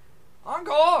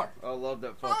 Encore! I love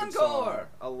that fucking song.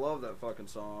 I love that fucking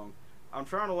song. I'm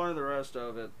trying to learn the rest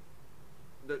of it.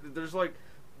 There's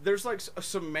like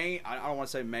some main, I don't want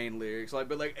to say main lyrics,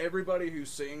 but like everybody who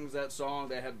sings that song,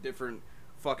 they have different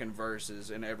fucking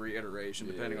verses in every iteration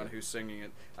depending on who's singing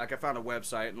it. Like I found a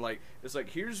website and like it's like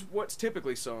here's what's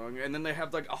typically sung, and then they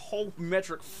have like a whole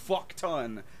metric fuck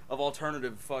ton of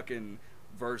alternative fucking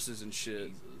verses and shit.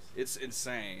 Jesus. It's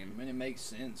insane. I mean, it makes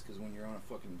sense because when you're on a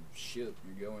fucking ship,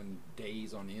 you're going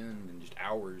days on end and just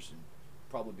hours. And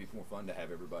probably be more fun to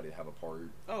have everybody have a part.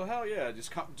 Oh hell yeah!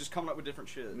 Just coming up with different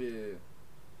shit. Yeah.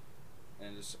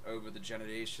 And just over the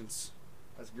generations.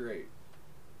 That's great.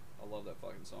 I love that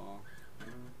fucking song.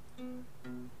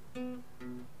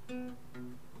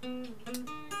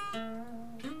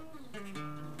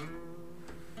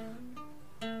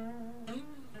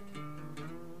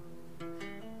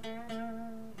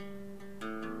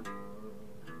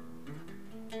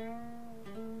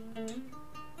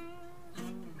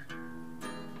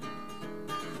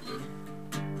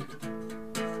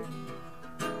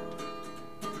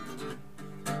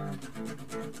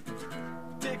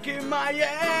 Dick in my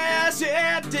ass,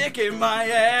 yeah, dick in my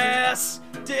ass.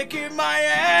 Dick in my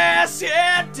ass,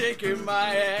 yeah, dick in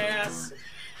my ass.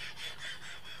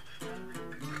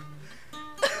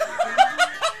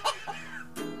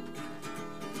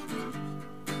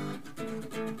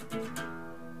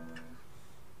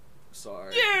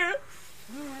 Sorry. Yeah.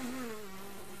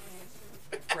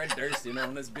 Fred Durst in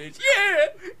on this bitch. Yeah.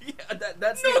 Yeah.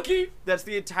 That's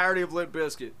the entirety of Limp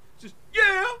Bizkit. Just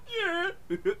yeah.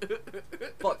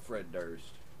 Fuck Fred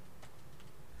Durst.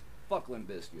 Fuck Limp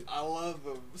Bizkit. I love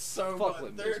them so Fuck much.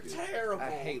 Limp They're Bizkit. terrible.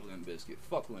 I hate Limp Bizkit.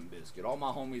 Fuck Limp Bizkit. All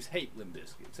my homies hate Limp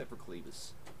Bizkit except for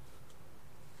Cleetus.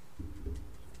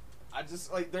 I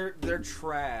just like they're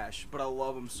trash, but I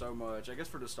love them so much. I guess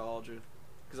for nostalgia,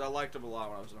 because I liked them a lot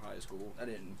when I was in high school. I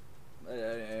didn't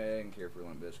care for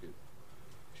Limp Bizkit.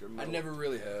 I never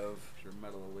really have. You're a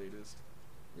metal elitist.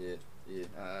 Yeah.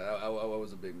 I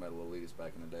was a big metal elitist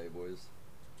back in the day, boys.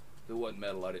 If it wasn't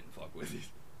metal, I didn't fuck with it.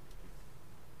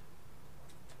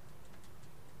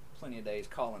 Plenty of days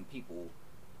calling people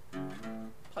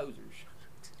posers.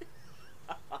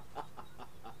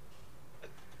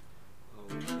 Oh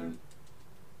shit.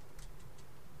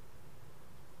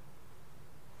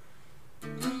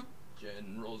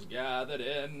 Generals gathered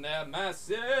in their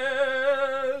masses.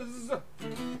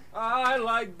 I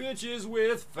like bitches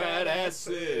with fat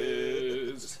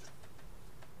asses.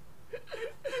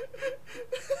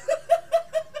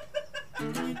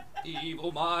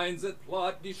 Evil minds that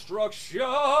plot destruction.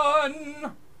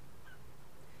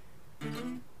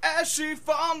 As she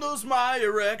fondles my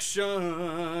erection.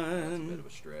 That's a bit of a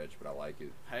stretch, but I like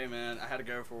it. Hey man, I had to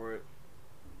go for it.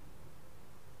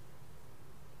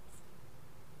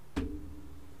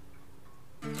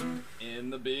 In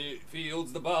the big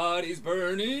fields, the body's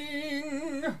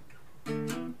burning.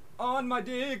 On my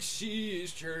dick,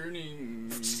 she's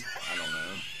churning. I don't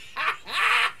know.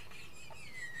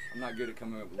 I'm not good at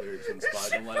coming up with lyrics on the spot.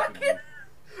 Don't laugh at me.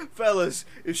 Fellas,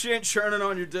 if she ain't churning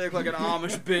on your dick like an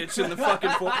Amish bitch in the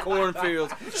fucking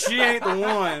cornfields, she ain't the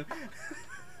one.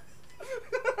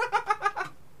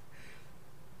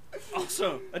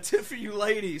 Also, a tip for you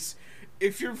ladies: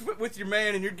 if you're with your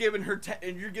man and you're giving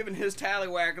his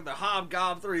tallywhacker the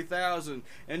Hobgob 3000,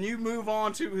 and you move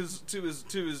on to his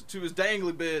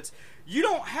dangly bits, you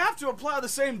don't have to apply the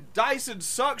same Dyson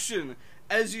suction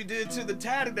as you did to the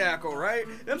taddackle, right?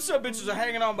 Them sub bitches are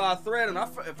hanging on by a thread, and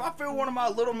if I feel one of my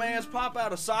little mans pop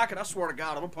out of socket, I swear to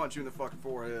God, I'm gonna punch you in the fucking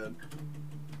forehead.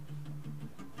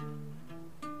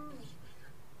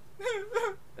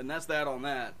 And that's that on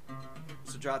that.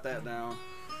 So jot that down.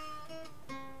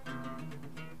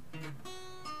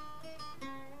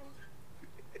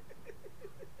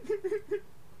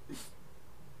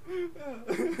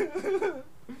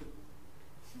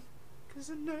 Cause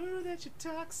I know that you're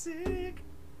toxic.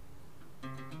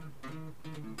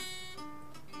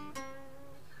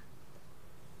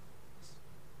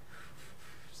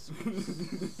 Son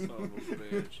of a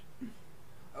bitch.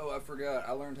 Oh, I forgot.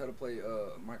 I learned how to play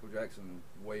Michael Jackson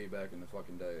way back in the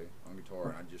fucking day on guitar,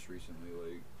 and I just recently,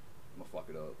 like, I'm gonna fuck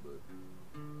it up, but...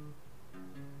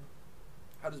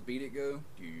 How does Beat It go?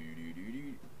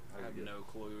 I have no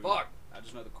clue. Fuck! I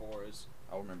just know the chorus.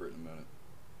 I'll remember it in a minute.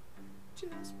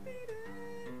 Just beat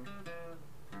it.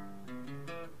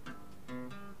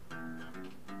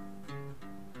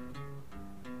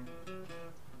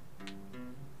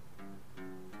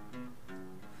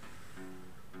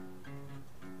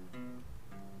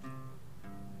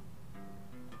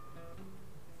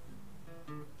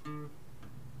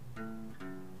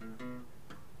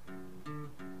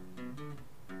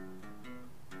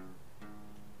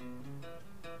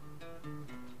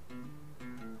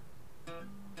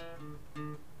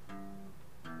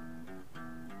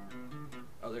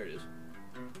 Oh, there it is.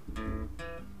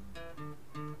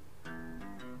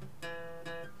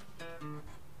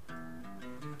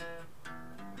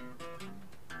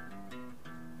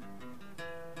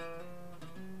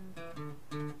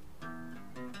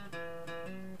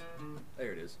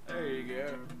 There it is. There you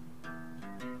go.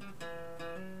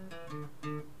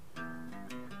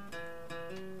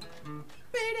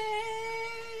 Beat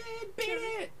it! Beat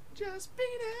it! Just beat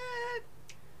it.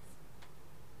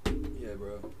 Yeah,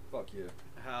 bro. Fuck yeah.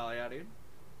 Hell yeah, dude.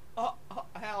 Hell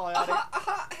Hell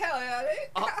yeah,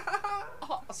 dude.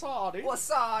 dude. Saw, dude.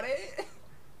 What's up, dude?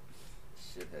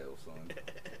 Shit hell, son.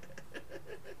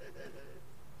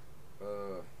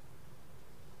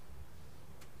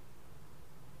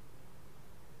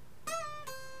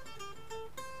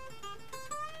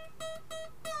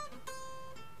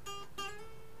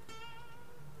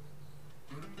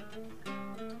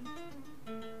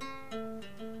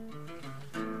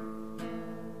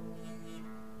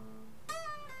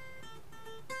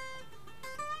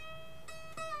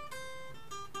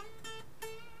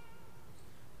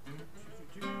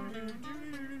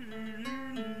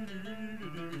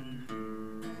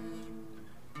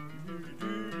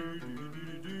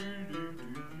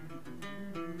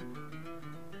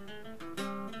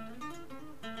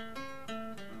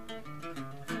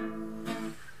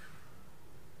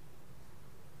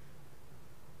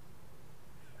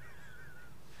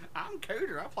 I'm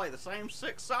Cooter. I play the same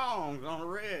 6 songs on a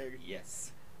rig.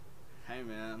 Yes. Hey,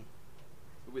 man.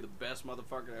 You'll be the best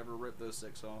motherfucker to ever rip those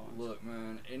 6 songs. Look,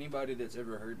 man, anybody that's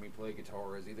ever heard me play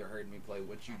guitar has either heard me play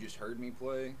what you just heard me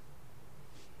play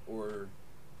or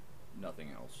nothing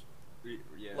else.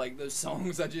 Yeah. Like those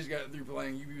songs I just got through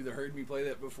playing, you've either heard me play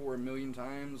that before a million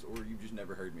times or you've just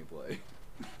never heard me play.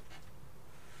 as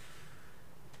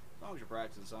long as you're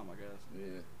practicing some, I guess.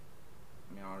 Yeah.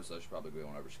 I mean, honestly, I should probably go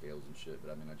on over scales and shit,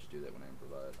 but I mean, I just do that when I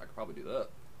improvise. I could probably do that.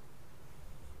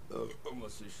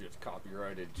 Unless this shit's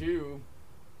copyrighted too.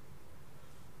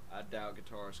 I doubt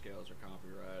guitar scales are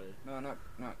copyrighted. No, not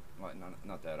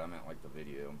that. I meant like the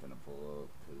video I'm gonna pull up,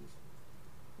 cause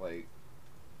like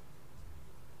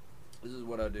this is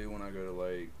what I do when I go to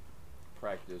like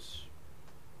practice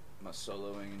my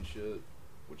soloing and shit,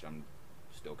 which I'm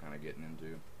still kind of getting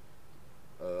into.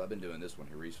 I've been doing this one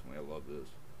here recently. I love this.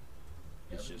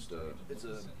 It's just it's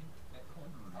a.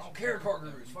 I don't care, car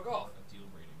gurus. Fuck off.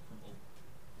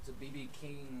 It's a BB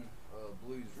King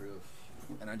blues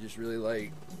riff, and I just really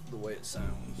like the way it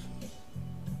sounds.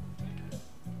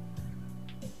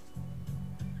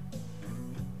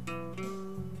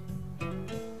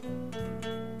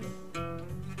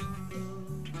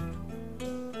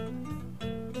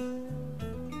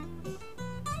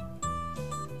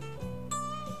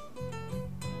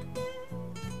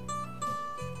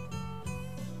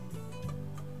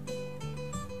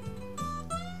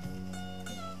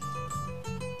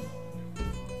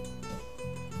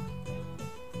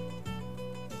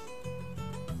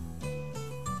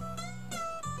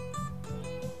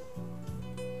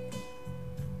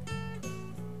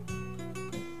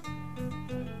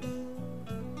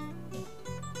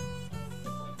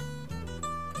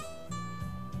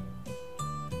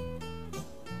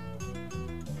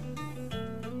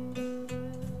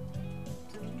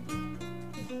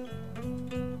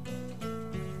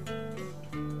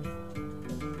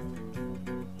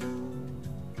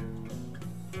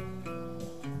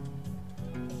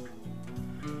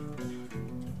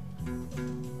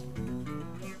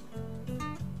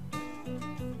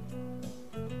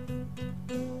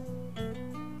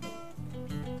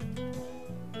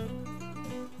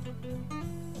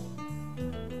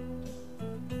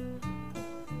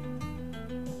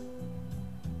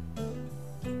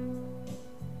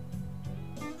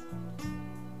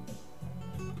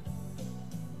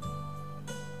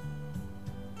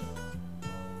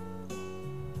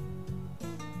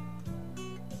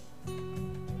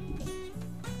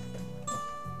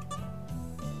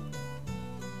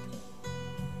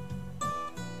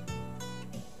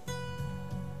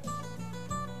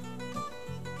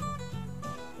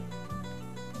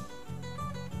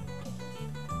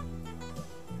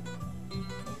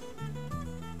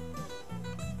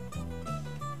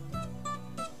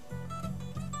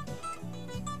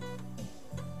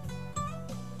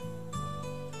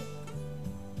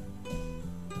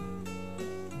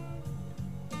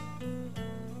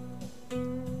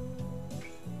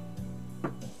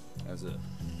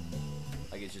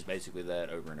 Like it's just basically that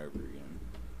over and over again.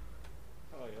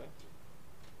 Oh yeah.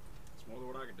 It's more than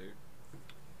what I can do.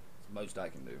 It's the most I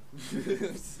can do.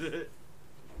 That's it.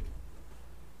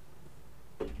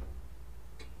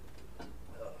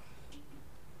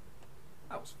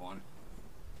 That was fun.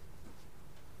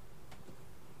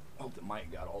 I hope that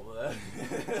Mike got all of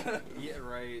that. Yeah,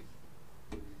 right.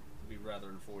 It'd be rather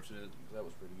unfortunate. That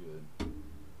was pretty good.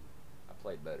 I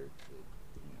played better. But,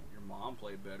 you know. Your mom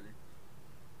played better.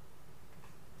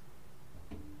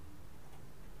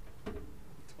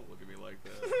 Don't look at me like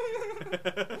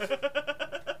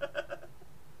that.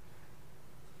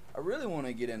 I really want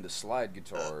to get into slide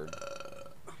guitar.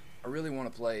 I really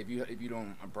want to play. If you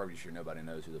don't, I'm probably sure nobody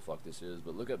knows who the fuck this is.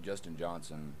 But look up Justin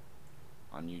Johnson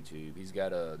on YouTube. He's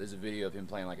got there's a video of him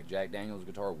playing like a Jack Daniels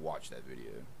guitar. Watch that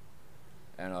video.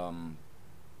 And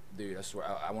dude, I swear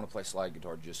I want to play slide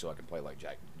guitar just so I can play like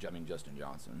Justin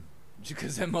Johnson.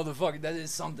 Because that motherfucker, that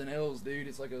is something else, dude.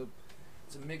 It's like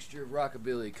it's a mixture of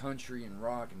rockabilly, country, and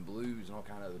rock and blues and all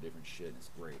kind of other different shit.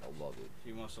 It's great. I love it.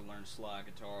 He wants to learn slide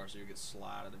guitar so you get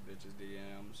slide at the bitches'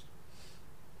 DMs.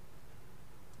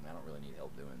 I don't really need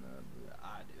help doing that. But.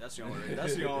 I do. That's the only reason.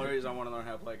 That's the only reason I want to learn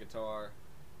how to play guitar.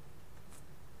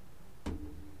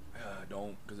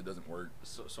 Don't, because it doesn't work.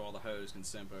 So all the hoes can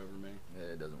simp over me.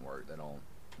 Yeah, it doesn't work. They don't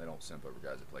simp over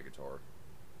guys that play guitar.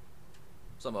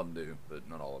 Some of them do, but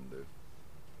not all of them do.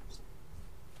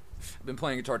 I've been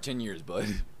playing guitar 10 years,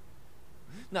 bud.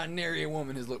 Not nary a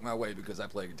woman has looked my way because I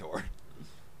play guitar.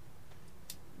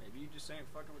 Maybe you just ain't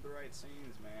fucking with the right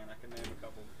scenes, man. I can name a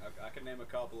couple. I can name a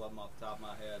couple of them off the top of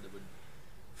my head that would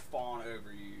fawn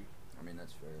over you. I mean,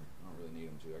 that's fair. I don't really need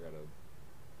them to. I got a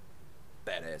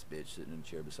badass bitch sitting in the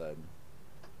chair beside me.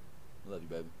 I love you,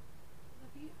 baby.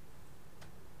 Love you.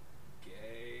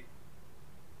 Gay.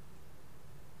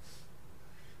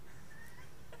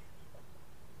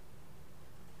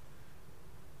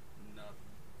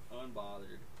 Nothing.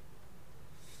 Unbothered.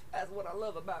 That's what I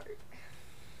love about it.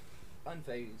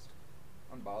 Unfazed.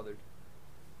 Unbothered.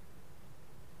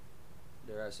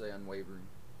 Dare I say unwavering.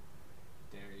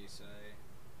 Dare you say?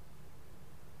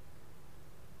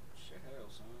 Shit hell,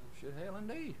 son. Shit hell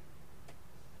indeed.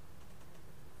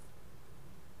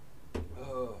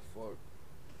 Oh, fuck.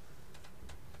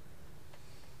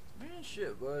 Man,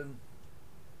 shit, bud.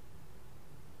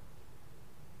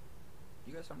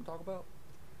 You got something to talk about?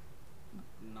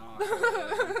 Nah,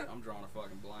 I'm drawing a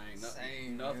fucking blank.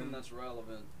 Same, Nothing man. that's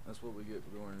relevant. That's what we get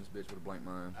for going in this bitch with a blank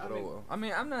mind. I But mean- oh well. I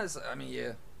mean, I'm not. I mean,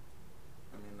 yeah.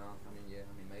 I mean, no. I mean, yeah.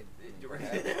 I mean, maybe.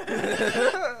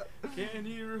 Can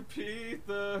you repeat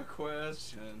the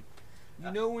question?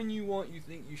 You know when you want, you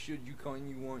think you should, you can't,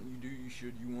 you want, you do, you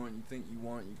should, you want, you think you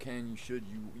want, you can, you should,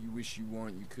 you wish you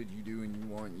want, you could, you do, and you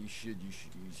want, you should, you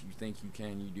think you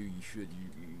can, you do, you should,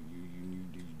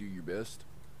 you do your best.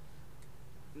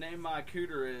 Name my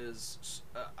cooter is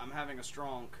I'm having a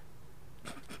stronk.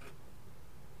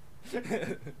 I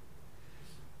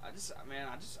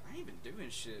ain't even doing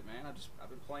shit, man. I've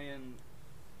been playing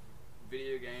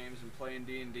video games and playing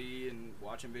D&D and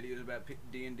watching videos about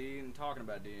D&D and talking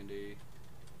about D&D.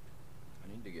 I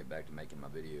need to get back to making my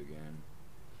video game.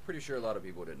 Pretty sure a lot of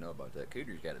people didn't know about that.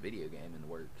 Cooter's got a video game in the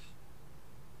works.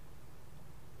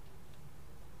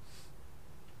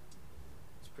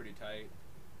 It's pretty tight.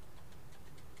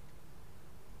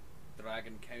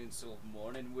 Dragon Council of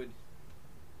Morningwood.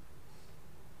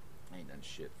 I ain't done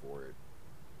shit for it.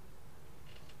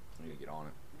 I need to get on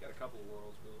it. You got a couple of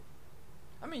worlds built.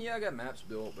 I mean, yeah, I got maps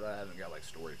built, but I haven't got, like,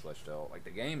 story fleshed out. Like,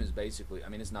 the game is basically, I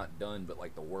mean, it's not done, but,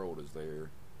 like, the world is there,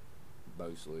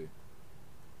 mostly.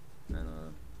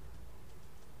 And,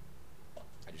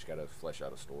 I just gotta flesh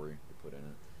out a story to put in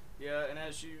it. Yeah, and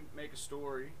as you make a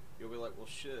story, you'll be like, well,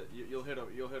 shit. You'll hit a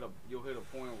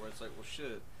point where it's like, well,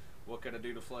 shit. What can I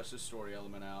do to flesh this story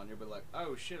element out? And you'll be like,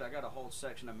 oh shit, I got a whole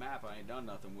section of map I ain't done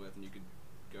nothing with, and you could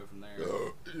go from there.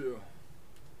 Yeah.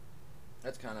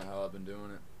 That's kind of how I've been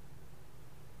doing it.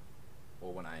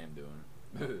 Well, when I am doing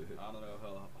it. I don't know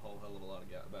a whole hell of a lot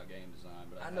about game design,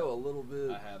 but I know a little bit.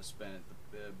 I have spent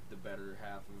the better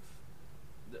half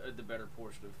of the better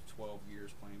portion of 12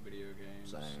 years playing video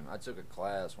games. Same. I took a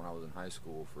class when I was in high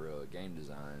school for game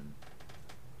design,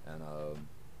 and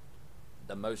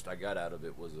the most I got out of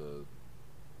it was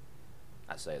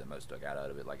I say the most I got out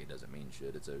of it like it doesn't mean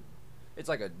shit. It's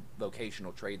like a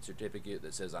vocational trade certificate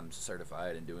that says I'm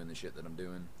certified in doing the shit that I'm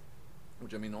doing.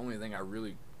 Which, I mean, the only thing I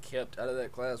really kept out of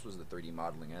that class was the 3D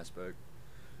modeling aspect.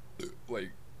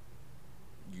 Like,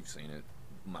 you've seen it.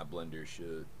 My Blender shit.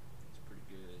 It's pretty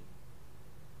good.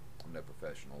 I'm no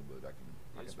professional, but I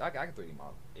can 3D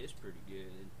model. It's pretty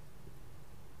good.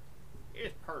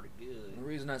 It's pretty good. The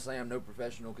reason I say I'm no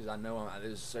professional because I know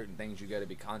there's certain things you got to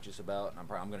be conscious about, and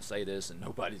I'm going to say this, and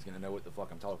nobody's going to know what the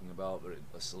fuck I'm talking about, but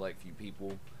a select few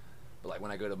people. But like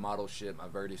when I go to model shit, my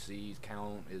vertices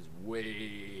count is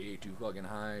way too fucking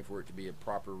high for it to be a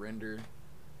proper render,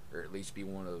 or at least be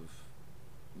one of,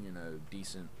 you know,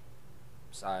 decent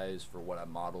size for what I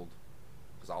modeled.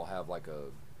 Because I'll have like a,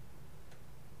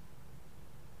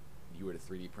 if you were to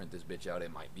 3D print this bitch out,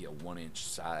 it might be a 1-inch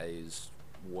size,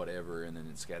 whatever, and then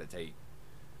it's got to take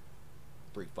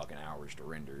 3 fucking hours to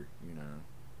render, you know.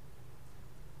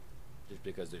 Just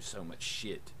because there's so much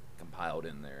shit compiled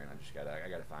in there, and I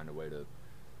gotta find a way to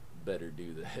better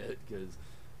do that, because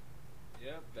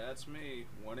Yep, that's me.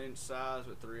 1-inch size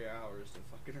with 3 hours to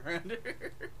fucking render. Jesus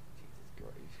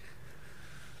Christ.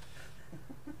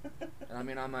 And I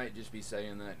mean, I might just be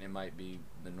saying that, and it might be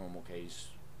the normal case,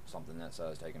 something that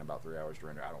size taking about 3 hours to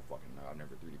render. I don't fucking know. I've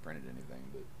never 3D printed anything,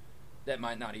 but that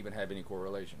might not even have any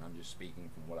correlation. I'm just speaking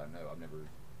from what I know. I've never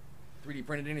 3D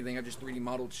printed anything. I've just 3D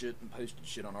modeled shit and posted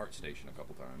shit on ArtStation a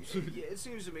couple times. Yeah, it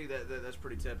seems to me that that's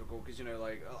pretty typical, because, you know,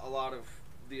 like, a lot of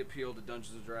the appeal to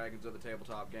Dungeons & Dragons, other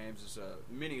tabletop games, is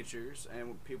miniatures, and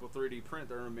when people 3D print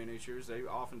their own miniatures, they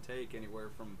often take anywhere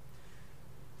from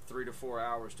 3 to 4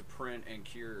 hours to print and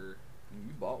cure.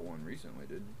 You bought one recently,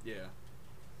 didn't you? Yeah.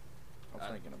 I was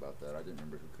thinking about that. I didn't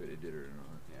remember who could have did it or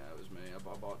not. Yeah, it was me. I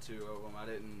bought 2 of them. I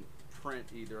didn't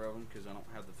print either of them because I don't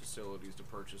have the facilities to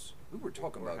purchase. We were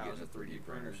talking or about house getting a 3D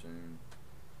printer soon.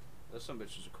 Those some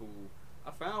bitches are cool.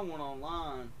 I found one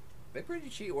online. They're pretty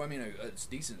cheap. Well, I mean, it's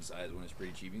decent size when it's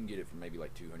pretty cheap. You can get it for maybe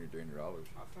like $200, $300.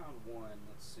 I found one.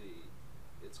 Let's see.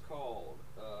 It's called.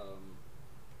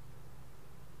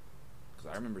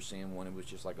 Because I remember seeing one. It was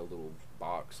just like a little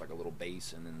box, like a little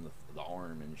base, and then the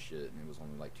arm and shit, and it was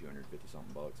only like $250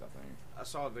 something bucks, I think. I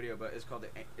saw a video, but it's called the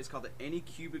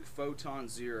Anycubic Photon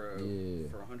Zero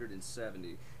for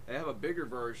 170. They have a bigger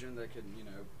version that can, you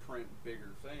know, print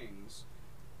bigger things,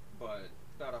 but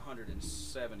about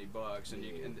 170 bucks, and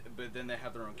but then they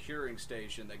have their own curing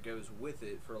station that goes with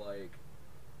it for like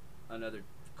another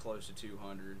close to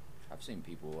 200. I've seen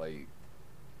people like,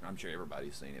 I'm sure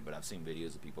everybody's seen it, but I've seen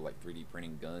videos of people like 3D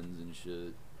printing guns and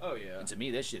shit. Oh yeah. And to me,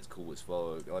 that shit's cool as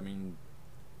fuck. I mean,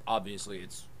 obviously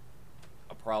it's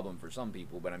a problem for some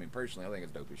people, but I mean, personally, I think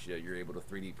it's dope as shit. You're able to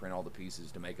 3D print all the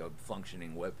pieces to make a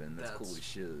functioning weapon. That's cool as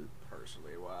shit.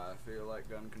 Personally, why I feel like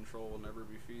gun control will never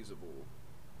be feasible.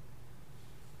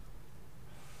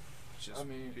 Just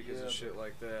because of shit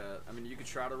like that. I mean, you could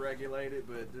try to regulate it,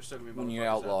 but there's so many. When you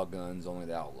outlaw guns, only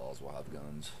the outlaws will have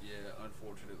guns. Yeah,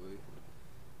 unfortunately.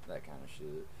 That kind of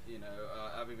shit. You know,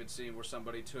 I've even seen where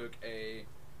somebody took a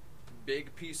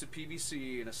big piece of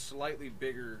PVC and a slightly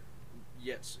bigger,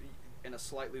 yet and a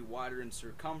slightly wider in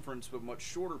circumference, but much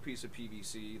shorter piece of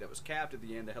PVC that was capped at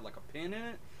the end that had like a pin in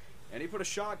it, and he put a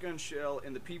shotgun shell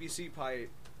in the PVC pipe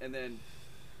and then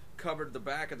covered the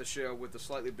back of the shell with the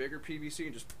slightly bigger PVC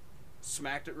and just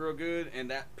smacked it real good, and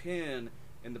that pin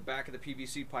in the back of the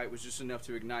PVC pipe was just enough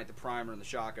to ignite the primer in the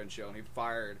shotgun shell, and he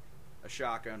fired a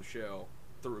shotgun shell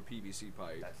through a PVC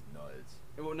pipe. That's nuts.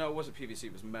 Well, no, it wasn't PVC,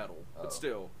 it was metal, but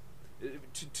still.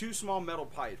 Two small metal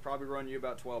pipes probably run you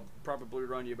about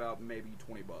maybe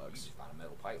 $20. You just find a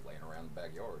metal pipe laying around the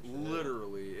backyard.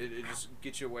 Literally, it just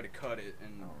gets you a way to cut it,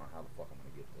 and I don't know how the fuck I'm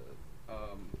gonna get that.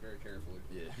 very carefully.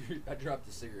 Yeah, I dropped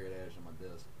the cigarette ash on my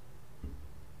desk.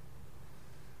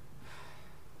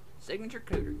 Signature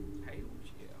Cooter. Hell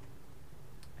yeah.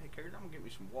 Hey, Cooter, I'm gonna get me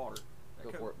some water.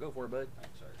 Go for it, bud.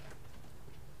 Thanks, sir.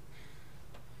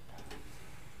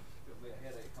 Got me a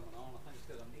headache coming on. I think it's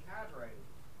because I'm dehydrated.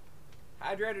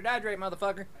 Hydrate,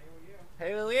 motherfucker.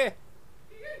 Hell yeah.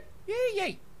 Hell yeah.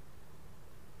 Yeah.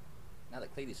 Now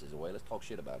that Cleetus is away, let's talk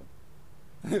shit about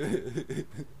him.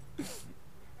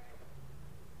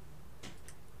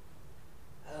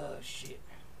 Oh, shit.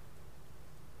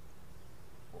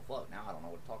 Well, fuck, now I don't know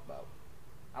what to talk about.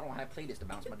 I don't have Cleetus to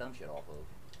bounce my dumb shit off of.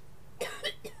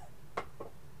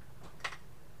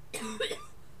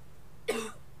 Go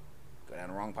down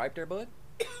the wrong pipe there, bud?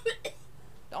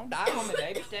 Don't die on me,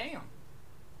 baby. Stay down.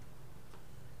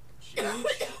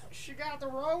 She got the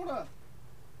Rona.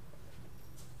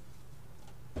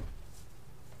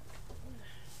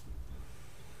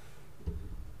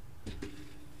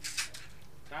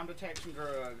 Time to take some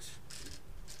drugs.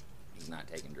 He's not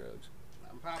taking drugs.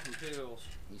 I'm popping pills.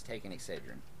 He's taking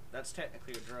Excedrin. That's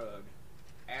technically a drug.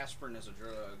 Aspirin is a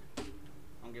drug. I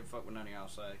don't give a fuck what none of y'all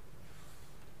say.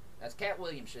 As Cat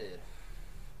Williams said,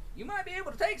 you might be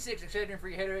able to take 6 Excedrin for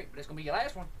your headache, but it's going to be your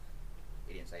last one.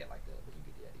 He didn't say it like that, but you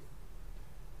get the idea.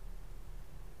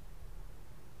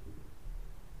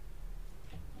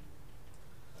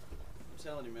 I'm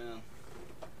telling you, man.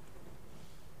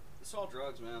 It's all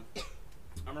drugs, man.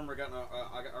 I remember getting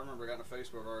a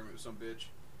Facebook argument with some bitch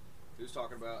who was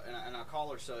talking about, and I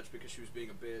call her such because she was being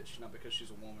a bitch, not because she's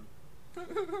a woman.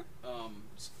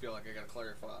 Just feel like I gotta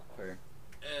clarify. Fair.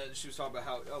 And she was talking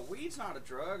about how weed's not a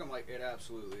drug. I'm like, it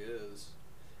absolutely is.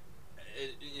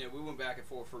 We went back and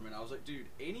forth for a minute. I was like, dude,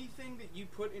 anything that you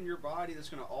put in your body that's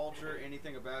going to alter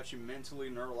anything about you mentally,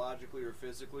 neurologically, or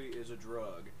physically is a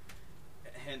drug.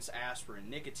 Hence aspirin,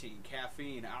 nicotine,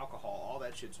 caffeine, alcohol, all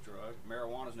that shit's a drug.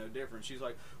 Marijuana's no different. She's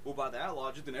like, well, by that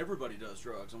logic, then everybody does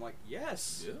drugs. I'm like,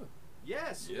 yes. Yeah.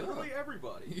 Yes, Yeah. literally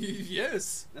everybody.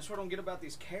 Yes. That's what I don't get about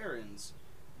these Karens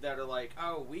that are like,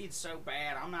 oh, weed's so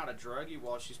bad, I'm not a druggie,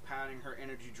 while she's pounding her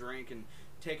energy drink and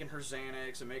taking her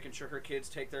Xanax and making sure her kids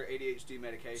take their ADHD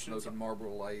medication. Smoking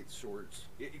Marlboro Lights, shorts.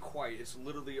 It's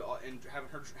literally and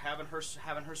having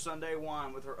her Sunday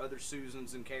wine with her other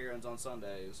Susans and Karens on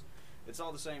Sundays. It's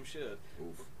all the same shit.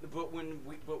 Oof. But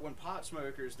when pot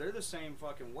smokers, they're the same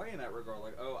fucking way in that regard.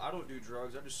 Like, oh, I don't do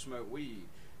drugs, I just smoke weed.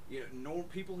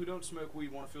 People who don't smoke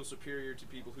weed want to feel superior to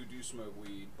people who do smoke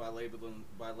weed by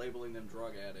labeling them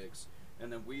drug addicts.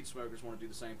 And then weed smokers want to do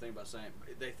the same thing by saying,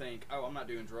 they think, oh, I'm not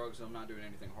doing drugs, so I'm not doing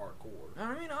anything hardcore.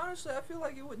 I mean, honestly, I feel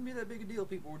like it wouldn't be that big a deal if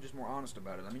people were just more honest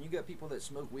about it. I mean, you got people that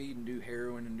smoke weed and do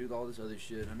heroin and do all this other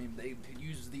shit. I mean, they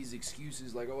use these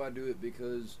excuses like, oh, I do it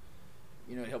because,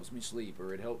 it helps me sleep,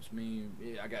 or it helps me,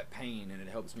 I got pain, and it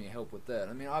helps me help with that.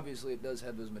 I mean, obviously, it does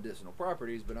have those medicinal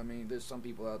properties, but I mean, there's some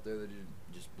people out there that are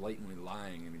just blatantly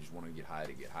lying and just want to get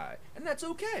high. And that's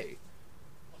okay.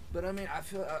 But I mean,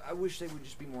 I wish they would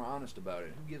just be more honest about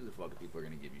it. Who gives a fuck if people are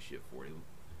gonna give you shit for it?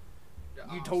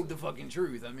 You told the fucking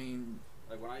truth. I mean,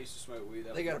 like when I used to smoke weed,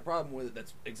 they got a problem with it.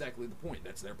 That's exactly the point.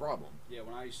 That's their problem. Yeah,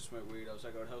 when I used to smoke weed, I was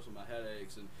like, oh, it helps with my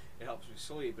headaches and it helps me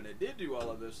sleep, and it did do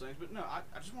all of those things. But no, I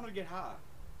just wanted to get high.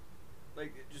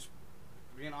 Like, just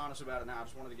being honest about it now, I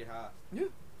just wanted to get high. Yeah.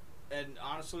 And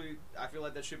honestly, I feel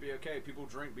like that should be okay. People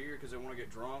drink beer because they want to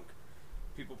get drunk.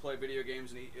 People play video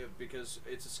games and eat because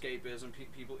it's escapism.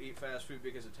 People eat fast food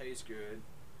because it tastes good.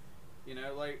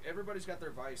 Like, everybody's got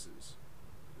their vices.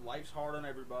 Life's hard on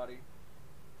everybody,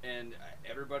 and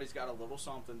everybody's got a little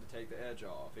something to take the edge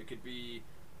off. It could be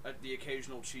the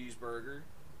occasional cheeseburger,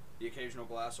 the occasional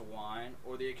glass of wine,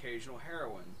 or the occasional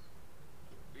heroin.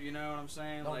 You know what I'm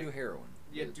saying? Don't do heroin.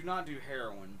 Yeah, do not do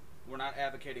heroin. We're not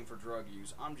advocating for drug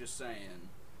use. I'm just saying,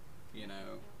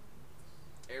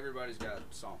 everybody's got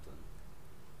something.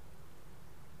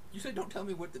 You said don't tell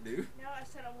me what to do? No, I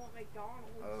said I want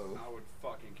McDonald's. Oh. I would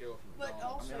fucking kill for But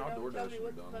McDonald's. also, I'll don't tell DoorDash me to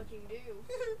what to McDonald's. fucking do.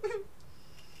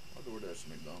 I'll DoorDash to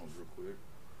McDonald's real quick.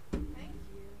 Thank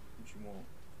you. What you want?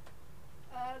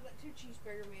 I got 2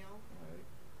 cheeseburger meal. Alright.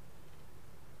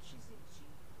 Cheesy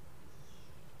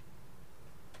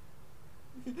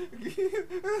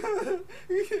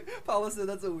Paula said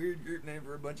that's a weird group name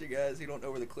for a bunch of guys who don't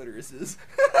know where the clitoris is.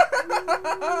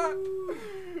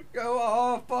 Go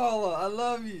off, Paula. I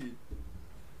love you.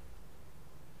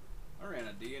 I ran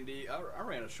a D&D. I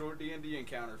ran a short D&D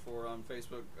encounter for on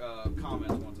Facebook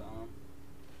comments one time.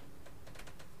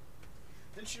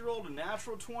 Then she rolled a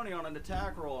natural 20 on an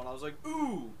attack roll, and I was like,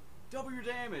 ooh, double your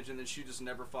damage. And then she just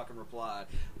never fucking replied.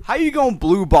 How you gonna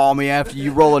blue ball me after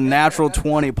you roll a natural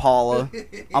 20, Paula?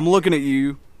 I'm looking at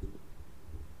you.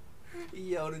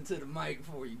 He yelled into the mic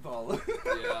for you, Paula.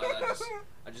 Yeah,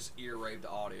 I just ear raped the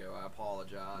audio. I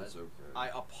apologize. That's okay. I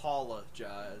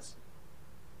apologize.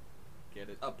 Get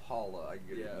it? Paula, I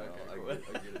get it now. Okay,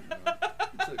 I get it now.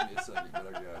 It took me a second, but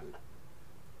I got it.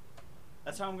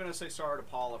 That's how I'm gonna say sorry to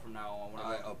Paula from now on.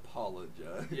 I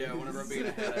apologize. Yeah, whenever I'm being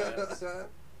a head ass.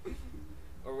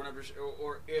 Or whenever,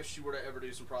 or if she were to ever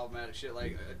do some problematic shit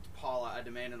like Paula, I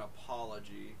demand an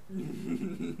apology.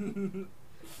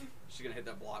 She's gonna hit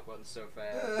that block button so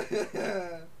fast.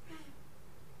 God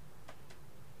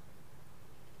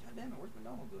damn it, where's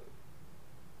McDonald's at?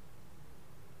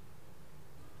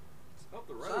 It's up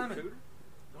the road, Simon. Cooter.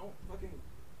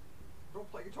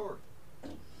 Don't play guitar.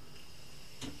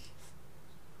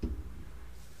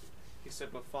 He said,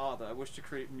 but father, I wish to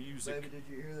create music. Baby, did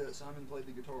you hear that? Simon played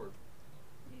the guitar.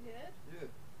 You did? Yeah.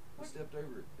 I stepped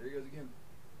over it. There he goes again.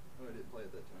 Oh, I didn't play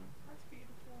it that time. That's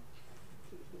beautiful.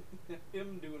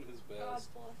 Him doing his God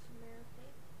best. bless America.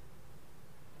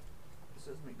 It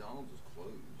says McDonald's is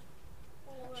closed.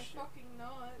 Well, they're Shit. fucking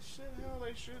not. Shit, hell,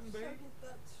 they shouldn't So be. get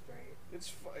that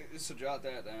straight. So jot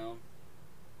that down.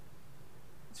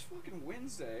 It's fucking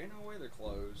Wednesday. Ain't no way they're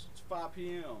closed. It's 5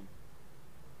 p.m.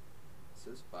 It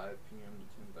says 5 p.m. to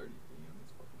 10:30 p.m.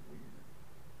 It's fucking weird.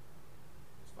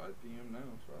 It's 5 p.m.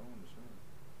 now, so I don't understand.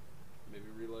 Maybe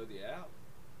reload the app.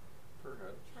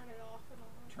 Perhaps. Turn it off and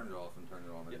on. Turn it off and turn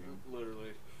it on Yeah, again.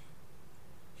 literally.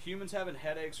 Humans having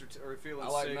headaches or feeling I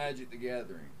like sick. Magic the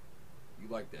Gathering. You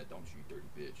like that, don't you, dirty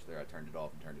bitch? There, I turned it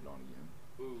off and turned it on again.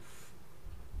 Oof.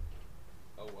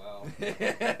 Oh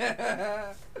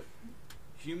wow.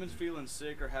 Humans feeling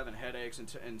sick or having headaches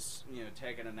and you know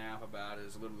taking a nap about it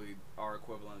is literally our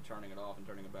equivalent of turning it off and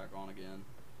turning it back on again.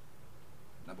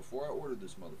 Now, before I order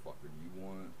this motherfucker, do you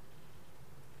want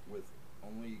with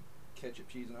only ketchup,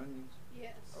 cheese, and onions?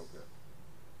 Yes. Okay.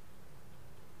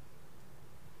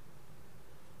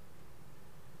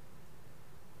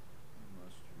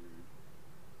 Mustard.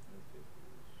 No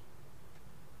pickles.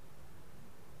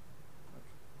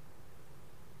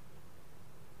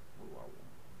 What do I want?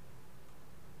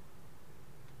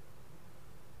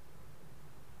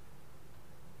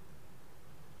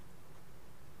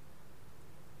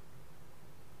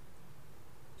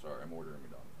 Sorry, I'm ordering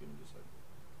McDonald's. Give me just a second.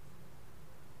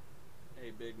 Hey,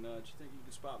 Big Nudge, you think you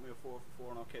can spot me a 4 for 4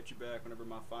 and I'll catch you back whenever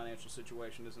my financial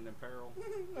situation isn't in peril?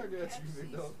 I got you, big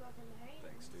KFC's dog. fucking hands.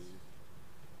 Thanks, dude.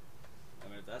 I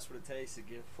mean, if that's what it takes to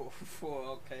get 4 for 4,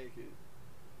 I'll take it.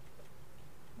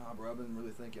 Nah, bro, I've been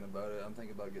really thinking about it. I'm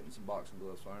thinking about getting some boxing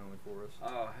gloves finally for us.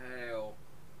 Oh, hell.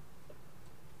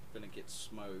 Gonna get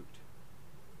smoked.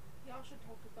 Y'all should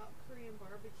talk about Korean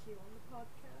barbecue on the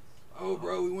podcast. Oh,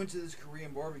 bro, we went to this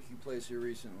Korean barbecue place here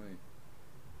recently,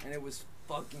 and it was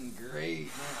fucking great,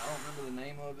 man. I don't remember the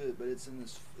name of it, but it's in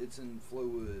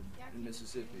Flowood, in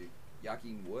Mississippi.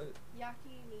 Yaki what?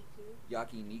 Yakiniku.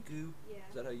 Yakiniku? Yeah.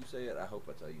 Is that how you say it? I hope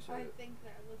that's how you say I it. think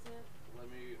that was it. Let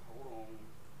me, hold on.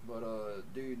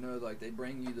 But dude, no, like they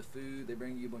bring you the food, they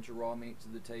bring you a bunch of raw meat to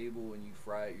the table, and you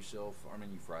fry it yourself. I mean,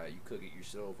 you fry it, you cook it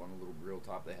yourself on a little grill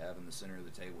top they have in the center of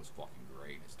the table. It's fucking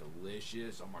great. It's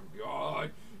delicious. Oh my god,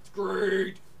 it's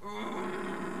great.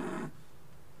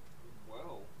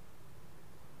 Well.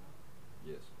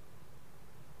 Yes.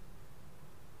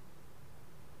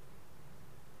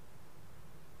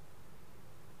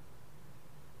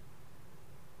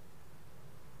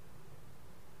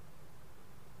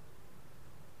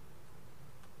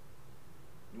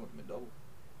 You want them double?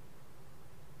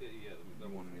 Yeah, You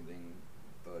want anything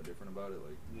different about it?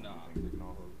 Like, Nah. anything taken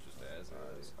off of? Just as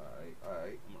is.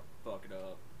 Alright. I'm gonna fuck it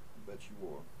up. Bet you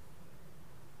will.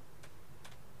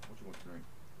 What you want to drink?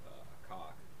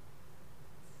 Cock.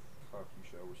 Cock you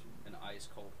shall receive. An ice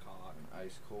cold cock. An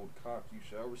ice cold cock you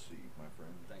shall receive, my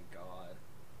friend. Thank God.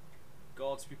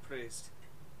 Gods be praised.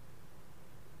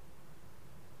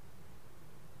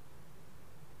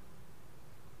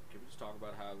 Can we just talk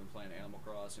about how I've been playing Animal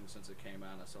Crossing since it came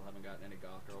out and I still haven't gotten any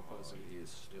goth girl Oh, pussy? he is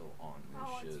still on this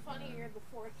Oh, shit, it's funny man. you're the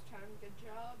fourth time. Good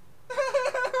job.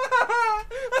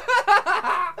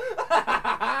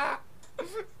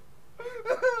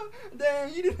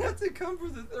 Damn, you didn't have to come for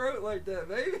the throat like that,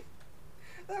 baby.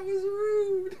 That was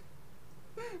rude.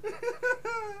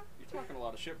 You're talking a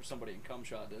lot of shit for somebody in cum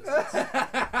shot distance. Your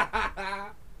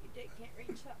dick can't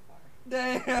reach that far.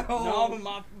 Damn.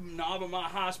 No, but my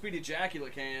high-speed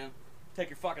ejaculate can. Take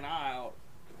your fucking eye out.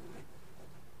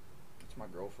 It's my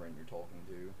girlfriend you're talking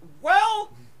to.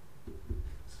 Well,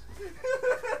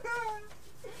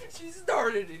 She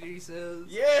started it, he says.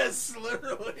 yes,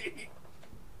 literally.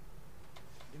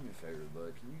 Do me a favor,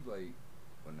 bud. Can you, like...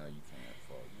 Well, no, you can't.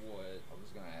 Fuck. What? I was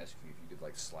gonna ask you if you could,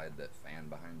 like, slide that fan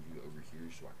behind you over here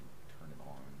so I can turn it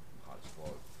on. I'm hot as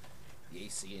fuck. The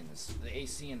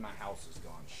AC in my house is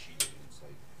gone shit. It's,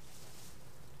 like,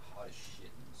 hot as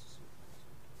shit in Mississippi.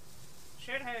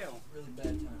 Shit hell. Really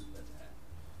bad times for that to happen.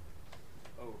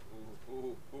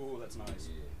 Oh, that's nice.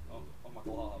 Yeah. Oh my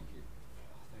glob. Oh,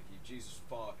 thank you. Jesus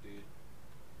fuck, dude.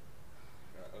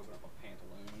 Gotta open up my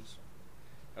pantaloons.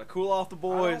 Gotta cool off the I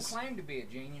boys. don't claim to be a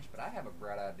genius, but I have a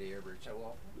bright idea every so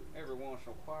often. Every once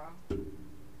in a while.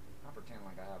 I pretend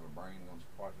like I have a brain once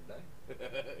or twice a day.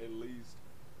 At least.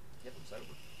 Yep, I'm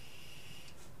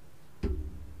sober.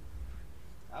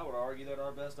 I would argue that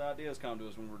our best ideas come to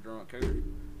us when we're drunk, Cooter.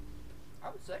 I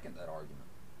would second that argument.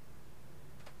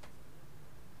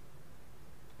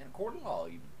 In a court of law,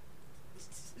 even.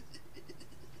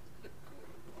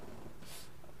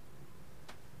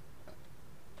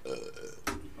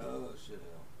 Oh, shit,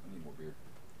 hell. I need more beer.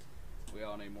 We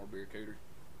all need more beer, Cooter.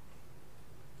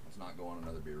 Let's not go on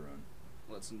another beer run.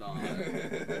 Let's not.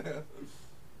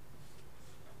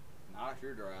 Not if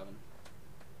you're driving.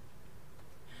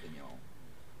 Leave me alone.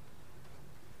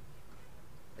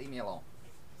 Leave me alone.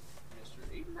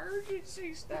 Mr.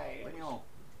 Emergency Stash. Leave me alone.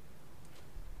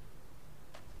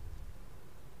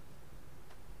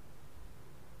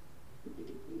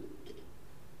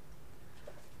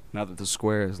 Now that the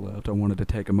square is left, I wanted to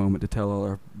take a moment to tell all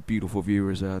our beautiful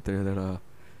viewers out there that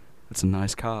it's a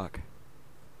nice cock.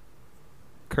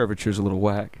 Curvature's a little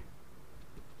whack,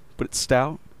 but it's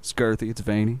stout It's girthy. It's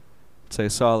veiny. I'd say a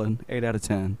solid 8 out of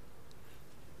 10.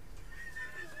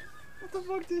 What the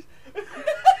fuck did... what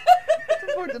the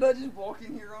fuck did I just walk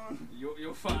in here on?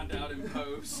 You'll find out in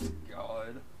post.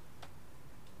 God.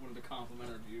 One of the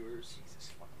complimentary viewers.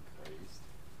 Jesus fucking Christ.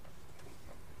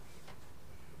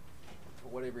 For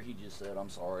whatever he just said, I'm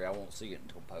sorry. I won't see it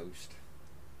until post.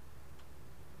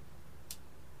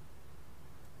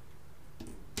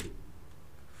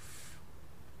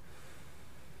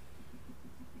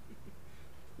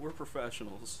 We're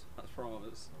professionals, I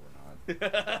promise. No, we're not.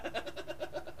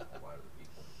 Why do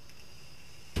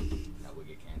the people? Now we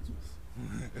get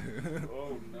canceled.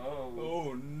 Oh no.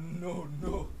 Oh no,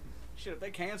 no. Shit, if they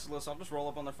cancel us, I'll just roll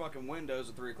up on their fucking windows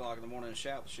at 3 o'clock in the morning and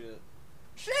shout the shit.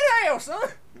 Shit hell, son!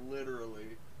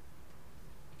 Literally.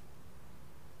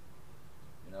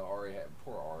 You know,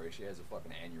 poor Ari, she has a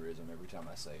fucking aneurysm every time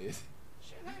I say it.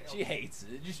 Shit hell. She hates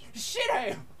it. Just shit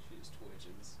hell! She just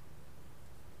twitches.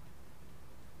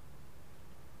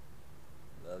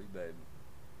 Love you, baby.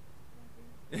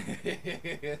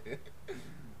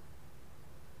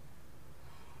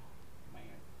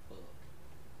 Man, fuck.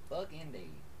 Fuck indeed.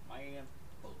 Man,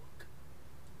 fuck.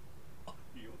 Oh,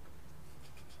 yuck.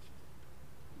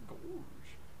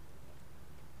 Gorge.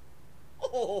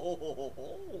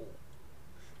 Oh,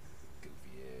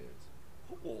 Goofy ass.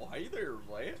 oh, hey there,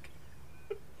 Zach.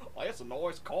 That's a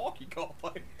nice cock you got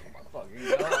there. Oh my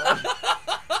fucking god.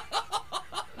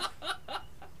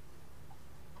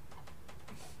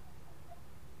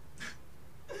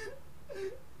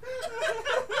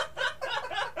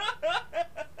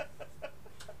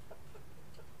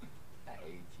 I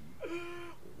hate you.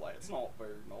 Well, that's not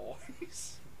very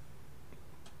nice.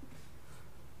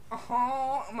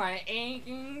 Oh, my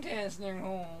aching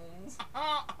testicles.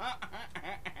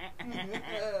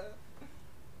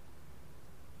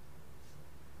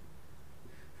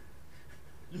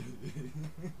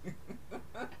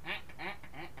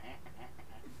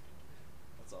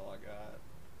 That's all I got.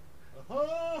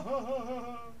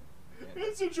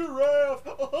 It's a giraffe.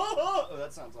 Oh,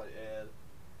 that sounds like Ed.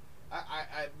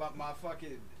 My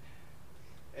fucking.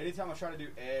 Anytime I try to do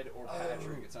Ed or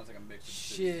Patrick, it sounds like a mix of the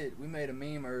two. Shit, we made a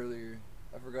meme earlier.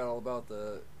 I forgot all about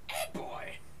the Ed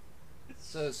boy.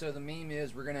 So the meme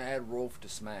is we're gonna add Rolf to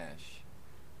Smash,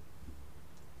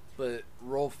 but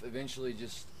Rolf eventually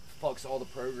just fucks all the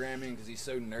programming because he's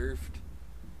so nerfed,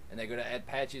 and they go to add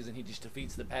patches and he just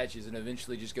defeats the patches and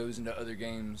eventually just goes into other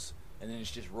games, and then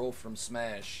it's just Rolf from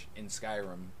Smash in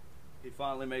Skyrim. He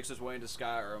finally makes his way into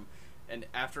Skyrim, and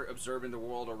after observing the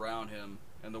world around him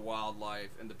and the wildlife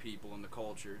and the people and the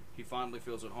culture, he finally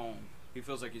feels at home. He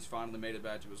feels like he's finally made it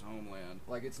back to his homeland.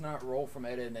 Like, it's not Rolf from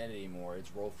Ed and Ed anymore, it's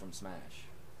Rolf from Smash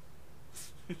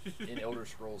in Elder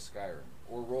Scrolls Skyrim,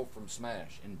 or Rolf from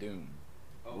Smash in Doom.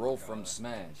 Oh Rolf from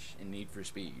Smash in Need for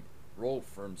Speed. Rolf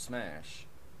from Smash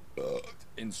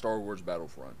in Star Wars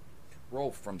Battlefront.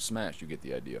 Rolf from Smash, you get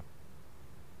the idea.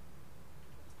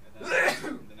 And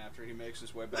then after he makes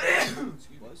his way back,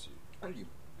 bless you. Thank you.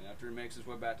 And after he makes his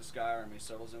way back to Skyrim, he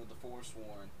settles in with the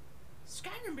Forsworn.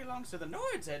 Skyrim belongs to the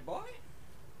Nords, Ed boy.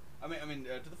 I mean,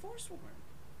 to the Forsworn.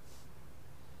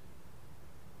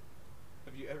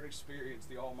 Have you ever experienced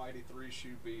the almighty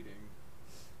 3-shoe beating?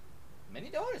 Many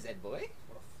dollars, Ed boy.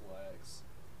 What a flex.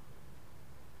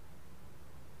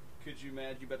 Could you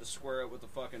imagine you about to square up with a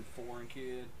fucking foreign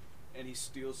kid, and he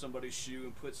steals somebody's shoe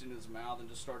and puts it in his mouth and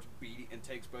just starts beating, and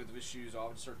takes both of his shoes off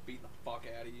and starts beating the fuck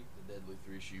out of you? The deadly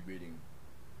 3-shoe beating.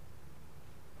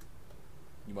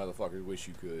 You motherfuckers wish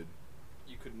you could.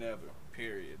 You could never.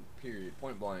 Period. Period.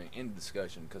 Point blank. End of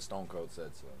discussion, because Stone Cold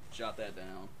said so. Jot that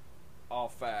down. All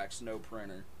facts, no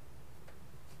printer.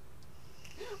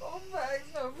 All facts,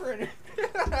 no printer.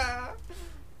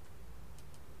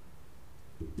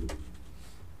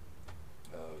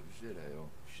 Oh, shit hell.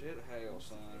 Shit hell,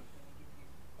 son.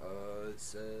 It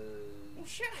says... Well,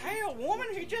 shit hell, woman,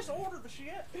 he just ordered the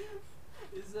shit.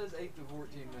 It says 8 to 14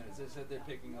 minutes. It said they're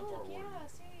picking up our Oh, order. yeah,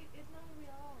 see, it's not gonna be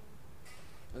long.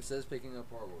 It says picking up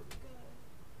our order.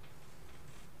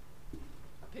 Good.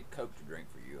 I picked Coke to drink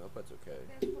for you. I hope that's okay.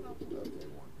 That's what I want. Okay, wonderful.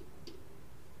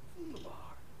 From the bar.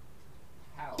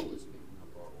 Hal is picking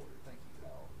up our order. Thank you,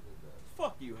 Hal.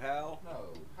 Fuck you, Hal.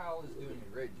 No, Hal is doing a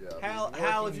great job. Hal, He's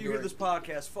Hal, working if you hear during- this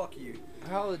podcast, fuck you.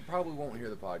 Hal probably won't hear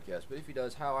the podcast, but if he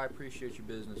does, Hal, I appreciate your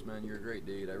business, man. You're a great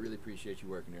dude. I really appreciate you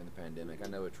working during the pandemic. I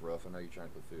know it's rough. I know you're trying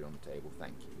to put food on the table.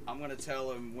 Thank you. I'm gonna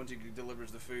tell him once he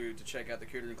delivers the food to check out the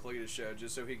Cooter and Cleetus show,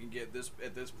 just so he can get this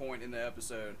at this point in the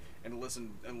episode and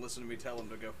listen to me tell him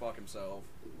to go fuck himself.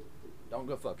 Don't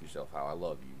go fuck yourself, Hal. I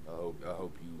love you. I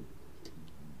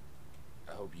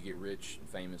hope you get rich and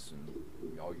famous and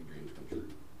all your dreams come true.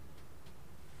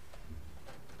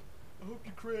 I hope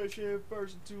you crash head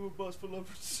first into a bus full of...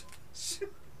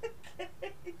 I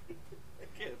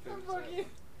can't finish that one.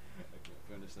 I can't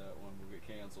finish that one. We'll get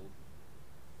canceled.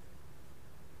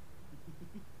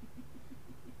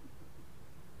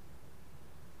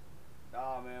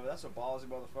 Nah, man, but that's a ballsy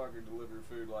motherfucker to deliver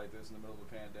food like this in the middle of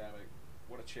a pandemic.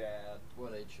 What a Chad.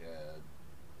 What a Chad.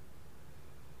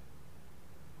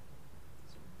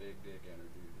 Some big dick energy.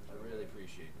 I really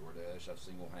appreciate DoorDash. I've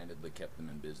single-handedly kept them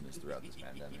in business throughout this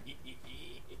pandemic.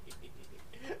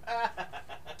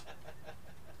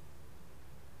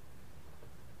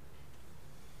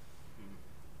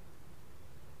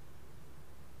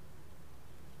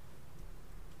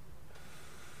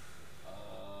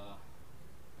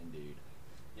 Indeed.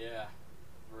 Yeah,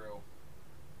 for real.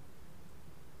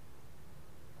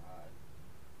 God.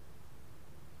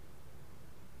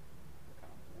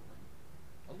 Kind of boring.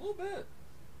 A little bit.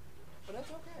 But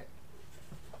that's okay.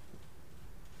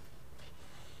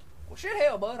 Well, shit,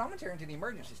 hell, bud. I'm gonna turn to the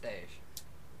emergency stash.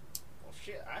 Well,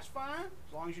 shit, that's fine.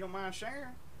 As long as you don't mind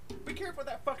sharing. Be careful with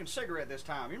that fucking cigarette this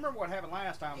time. You remember what happened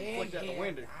last time? We flicked out the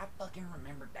window. I fucking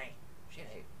remember. Damn. Shit,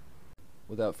 hell.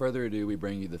 Without further ado, we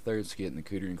bring you the third skit in the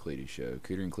Cooter and Cleetus show,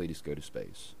 Cooter and Cleetus Go to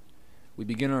Space. We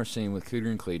begin our scene with Cooter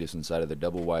and Cleetus inside of their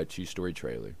double-wide two-story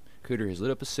trailer. Cooter has lit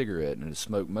up a cigarette and has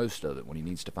smoked most of it when he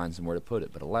needs to find somewhere to put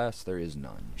it, but alas, there is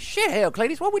none. Shit hell,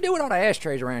 Cleetus, what we do with all the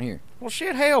ashtrays around here? Well,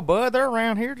 shit hell, bud. They're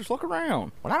around here. Just look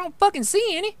around. Well, I don't fucking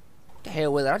see any. What the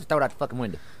hell with it? I just throw it out the fucking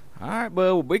window. All right,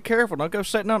 bud. Well, be careful. Don't go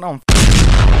setting nothing on.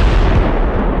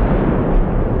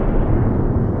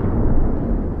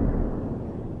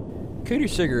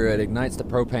 Cooter's cigarette ignites the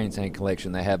propane tank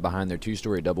collection they have behind their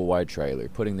two-story double-wide trailer,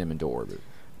 putting them into orbit.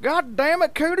 God damn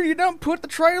it, Cooter. You done put the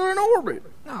trailer in orbit.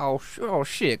 Oh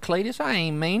shit, Cleetus, I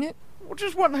ain't mean it. Well,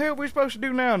 just what in the hell we supposed to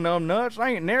do now, numbnuts? I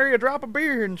ain't nary a drop of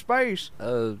beer here in space.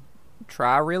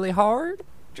 Try really hard?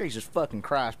 Jesus fucking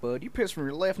Christ, bud. You piss from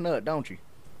your left nut, don't you?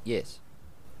 Yes.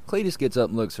 Cleetus gets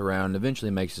up and looks around and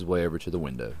eventually makes his way over to the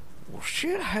window. Well,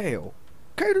 shit hell.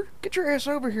 Cooter, get your ass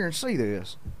over here and see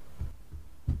this.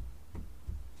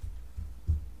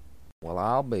 Well,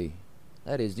 I'll be.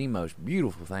 That is the most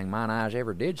beautiful thing mine eyes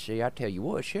ever did see. I tell you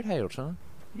what, shit hell, son.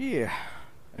 Yeah,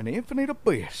 an infinite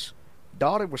abyss,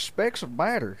 dotted with specks of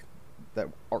matter that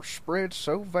are spread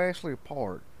so vastly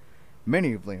apart,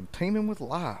 many of them teeming with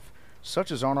life, such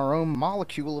as on our own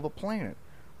molecule of a planet,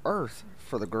 Earth,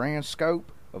 for the grand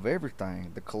scope of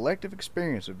everything, the collective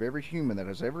experience of every human that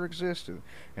has ever existed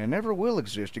and never will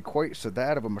exist equates to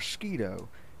that of a mosquito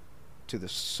to the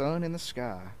sun in the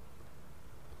sky.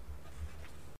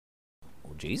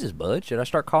 Well, Jesus, bud, should I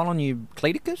start calling you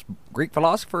Cleeticus, Greek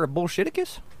philosopher of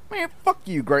Bullshiticus? Man, fuck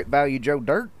you, Great Value Joe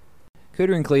Dirt.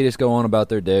 Cooter and Cleetus go on about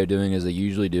their day, doing as they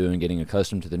usually do and getting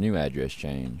accustomed to the new address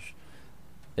change.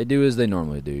 They do as they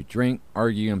normally do, drink,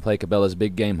 argue, and play Cabela's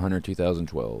Big Game Hunter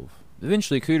 2012.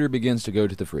 Eventually, Cooter begins to go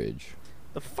to the fridge.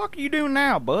 The fuck are you doing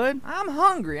now, bud? I'm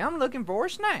hungry. I'm looking for a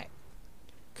snack.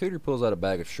 Cooter pulls out a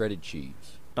bag of shredded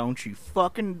cheese. Don't you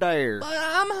fucking dare. But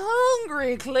I'm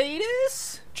hungry,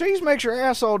 Cleetus. Cheese makes your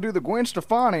asshole do the Gwen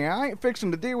Stefani. I ain't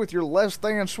fixing to deal with your less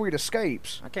than sweet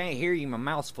escapes. I can't hear you. My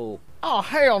mouth's full. Oh,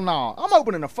 hell no. I'm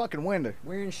opening a fucking window.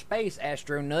 We're in space,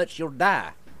 astronuts. You'll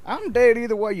die. I'm dead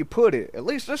either way you put it. At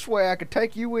least this way I could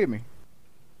take you with me.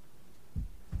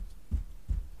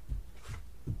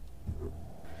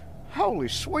 Holy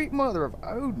sweet mother of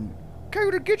Odin.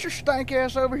 Cooter, get your stank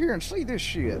ass over here and see this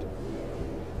shit.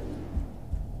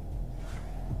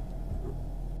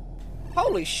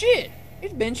 Holy shit!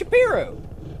 It's Ben Shapiro.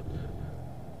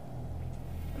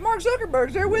 And Mark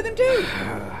Zuckerberg's there with him, too.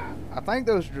 I think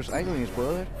those are just aliens,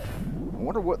 bud. I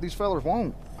wonder what these fellers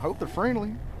want. I hope they're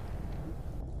friendly.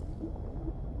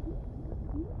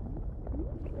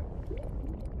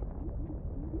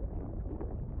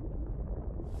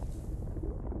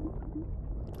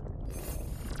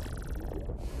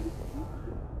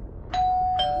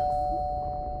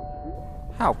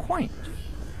 How quaint.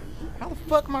 How the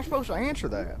fuck am I supposed to answer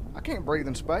that? I can't breathe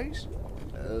in space.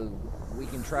 We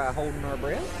can try holding our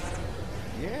breath?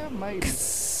 Yeah, maybe.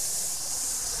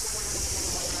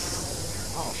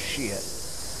 Oh, shit.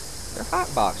 They're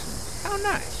hotboxing. How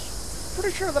nice.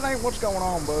 Pretty sure that ain't what's going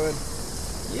on, bud.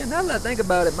 Yeah, now that I think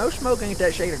about it, most smoke ain't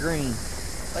that shade of green.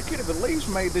 They could have at least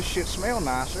made this shit smell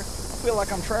nicer. I feel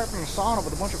like I'm trapped in a sauna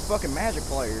with a bunch of fucking magic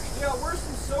players. Yeah, where's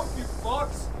some soap, you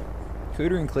fucks?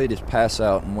 Cooter and Cleetus pass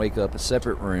out and wake up in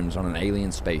separate rooms on an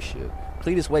alien spaceship.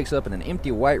 Cleetus wakes up in an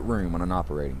empty white room on an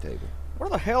operating table. Where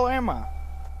the hell am I?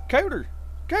 Cooter!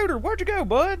 Cooter, where'd you go,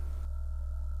 bud?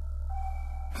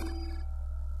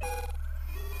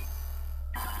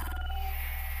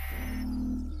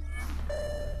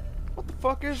 What the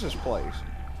fuck is this place?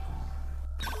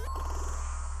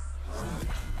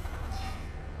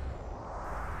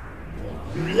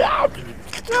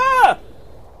 Ah!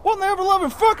 What in the ever-loving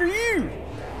fuck are you?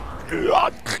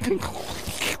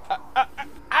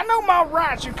 I know my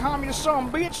rights, you communist son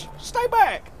of a bitch. Stay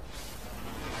back.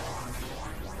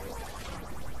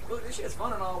 Look, this shit's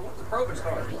fun and all. When's the probing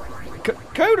start?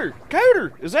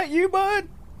 Cooter, is that you, bud?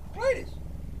 Cleetus.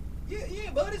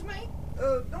 Yeah, bud, it's me.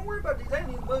 Don't worry about these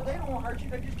aliens, bud. They don't want to hurt you.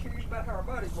 They're just curious about how our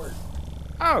bodies work.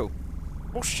 Oh.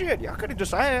 Well, shit, y'all could have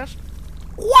just asked.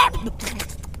 What?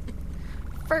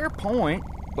 Fair point,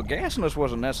 but gassing us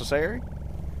wasn't necessary.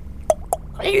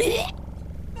 Fuck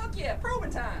yeah,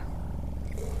 probing time.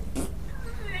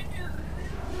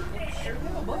 Sure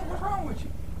hell, bud. What's wrong with you?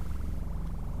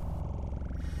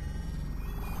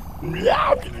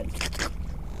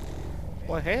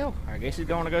 Well, hell, I guess he's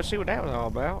going to go see what that was all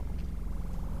about.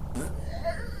 You're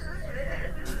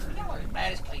not as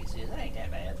bad as Cleetus is. It ain't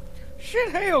that bad.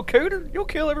 Shit, hell, Cooter, you'll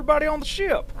kill everybody on the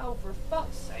ship. Oh, for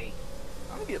fuck's sake.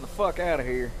 I'm getting the fuck out of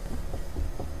here.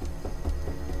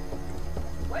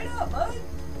 Wait up, bud.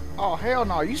 Oh, hell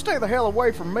no, you stay the hell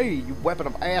away from me, you weapon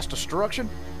of ass destruction.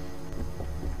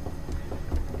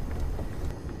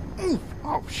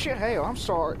 Oh, shit, hell, I'm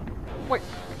sorry. Wait,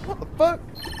 what the fuck?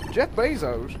 Jeff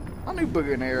Bezos? I knew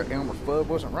billionaire Elmer Fudd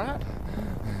wasn't right.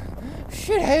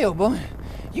 Shit, hell, boy.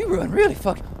 You run really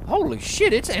fucking... Holy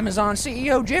shit, it's Amazon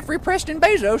CEO Jeffrey Preston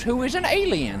Bezos, who is an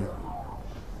alien.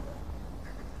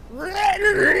 What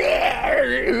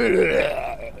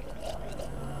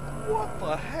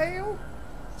the hell?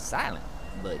 Silent,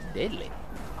 but deadly.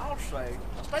 I'll say,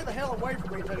 stay the hell away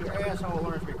from me until your asshole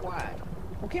learns to be quiet.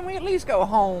 Well, can we at least go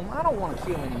home? I don't want to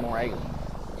kill any more aliens.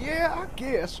 Yeah, I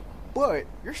guess. But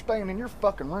you're staying in your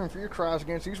fucking room for your cries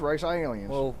against these race aliens.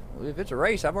 Well, if it's a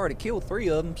race, I've already killed 3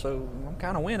 of them, so I'm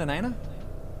kind of winning, ain't I?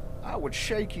 I would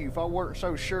shake you if I weren't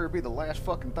so sure it'd be the last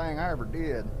fucking thing I ever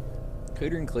did.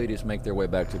 Cooter and Cleetus make their way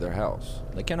back to their house.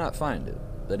 They cannot find it,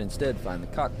 but instead find the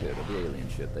cockpit of the alien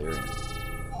ship they are in.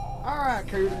 Alright,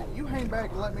 Cooter, you hang back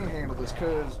and let me handle this,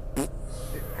 cuz...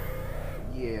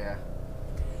 yeah.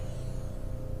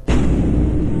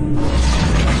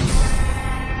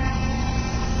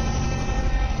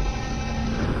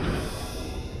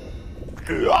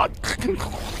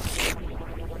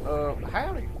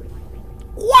 Howdy.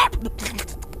 What?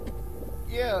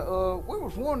 Yeah, we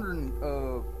was wondering,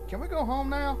 can we go home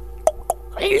now?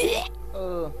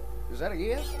 Is that a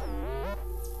yes?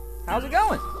 How's it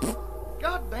going?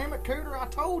 God damn it, Cooter, I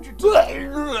told you to.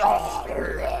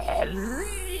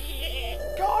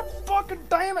 God fucking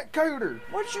damn it, Cooter.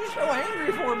 What you so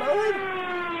angry for, bud?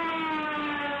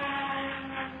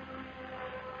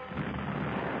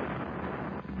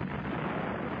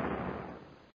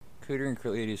 Cooter and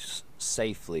Cleetus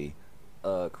safely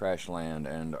crash land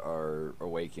and are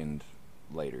awakened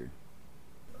later.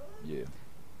 Yeah.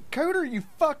 Cooter, you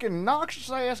fucking noxious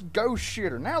ass ghost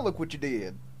shitter. Now look what you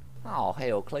did. Oh,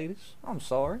 hell, Cleetus. I'm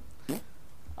sorry.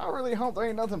 I really hope there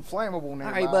ain't nothing flammable nearby.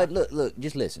 All right, bud, look,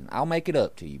 just listen. I'll make it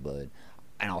up to you, bud.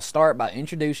 And I'll start by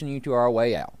introducing you to our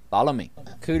way out. Follow me.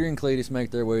 Cooter and Cleetus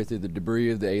make their way through the debris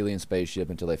of the alien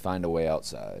spaceship until they find a way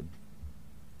outside.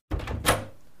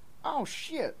 Oh,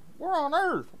 shit. We're on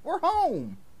Earth. We're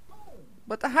home.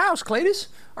 But the house, Cleetus.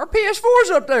 Our PS4's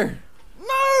up there.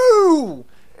 No!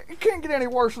 It can't get any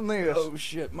worse than this. Oh,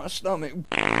 shit, my stomach.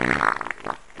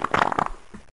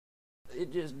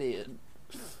 It just did.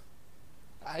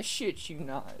 I shit you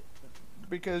not.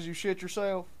 Because you shit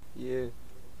yourself? Yeah.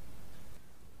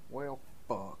 Well,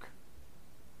 fuck.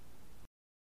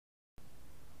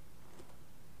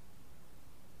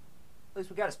 At least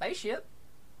we got a spaceship.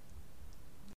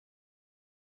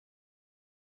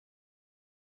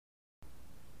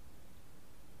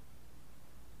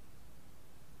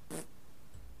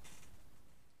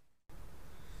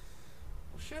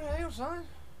 Well, shit, hell, son.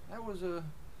 That was, it was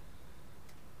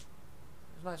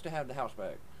nice to have the house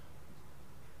back.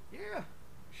 Yeah,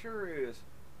 sure is.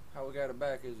 How we got it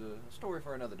back is a story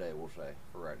for another day, we'll say,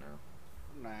 for right now.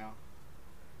 Now.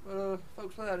 But,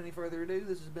 folks, without any further ado,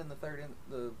 this has been the third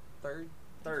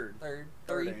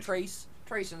trace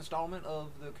installment of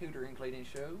the Cooter and Cleetus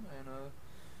show, and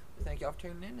we thank y'all for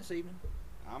tuning in this evening.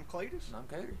 I'm Cleetus. And I'm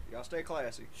Cooter. Y'all stay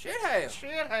classy. Shit hell.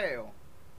 Shit hell.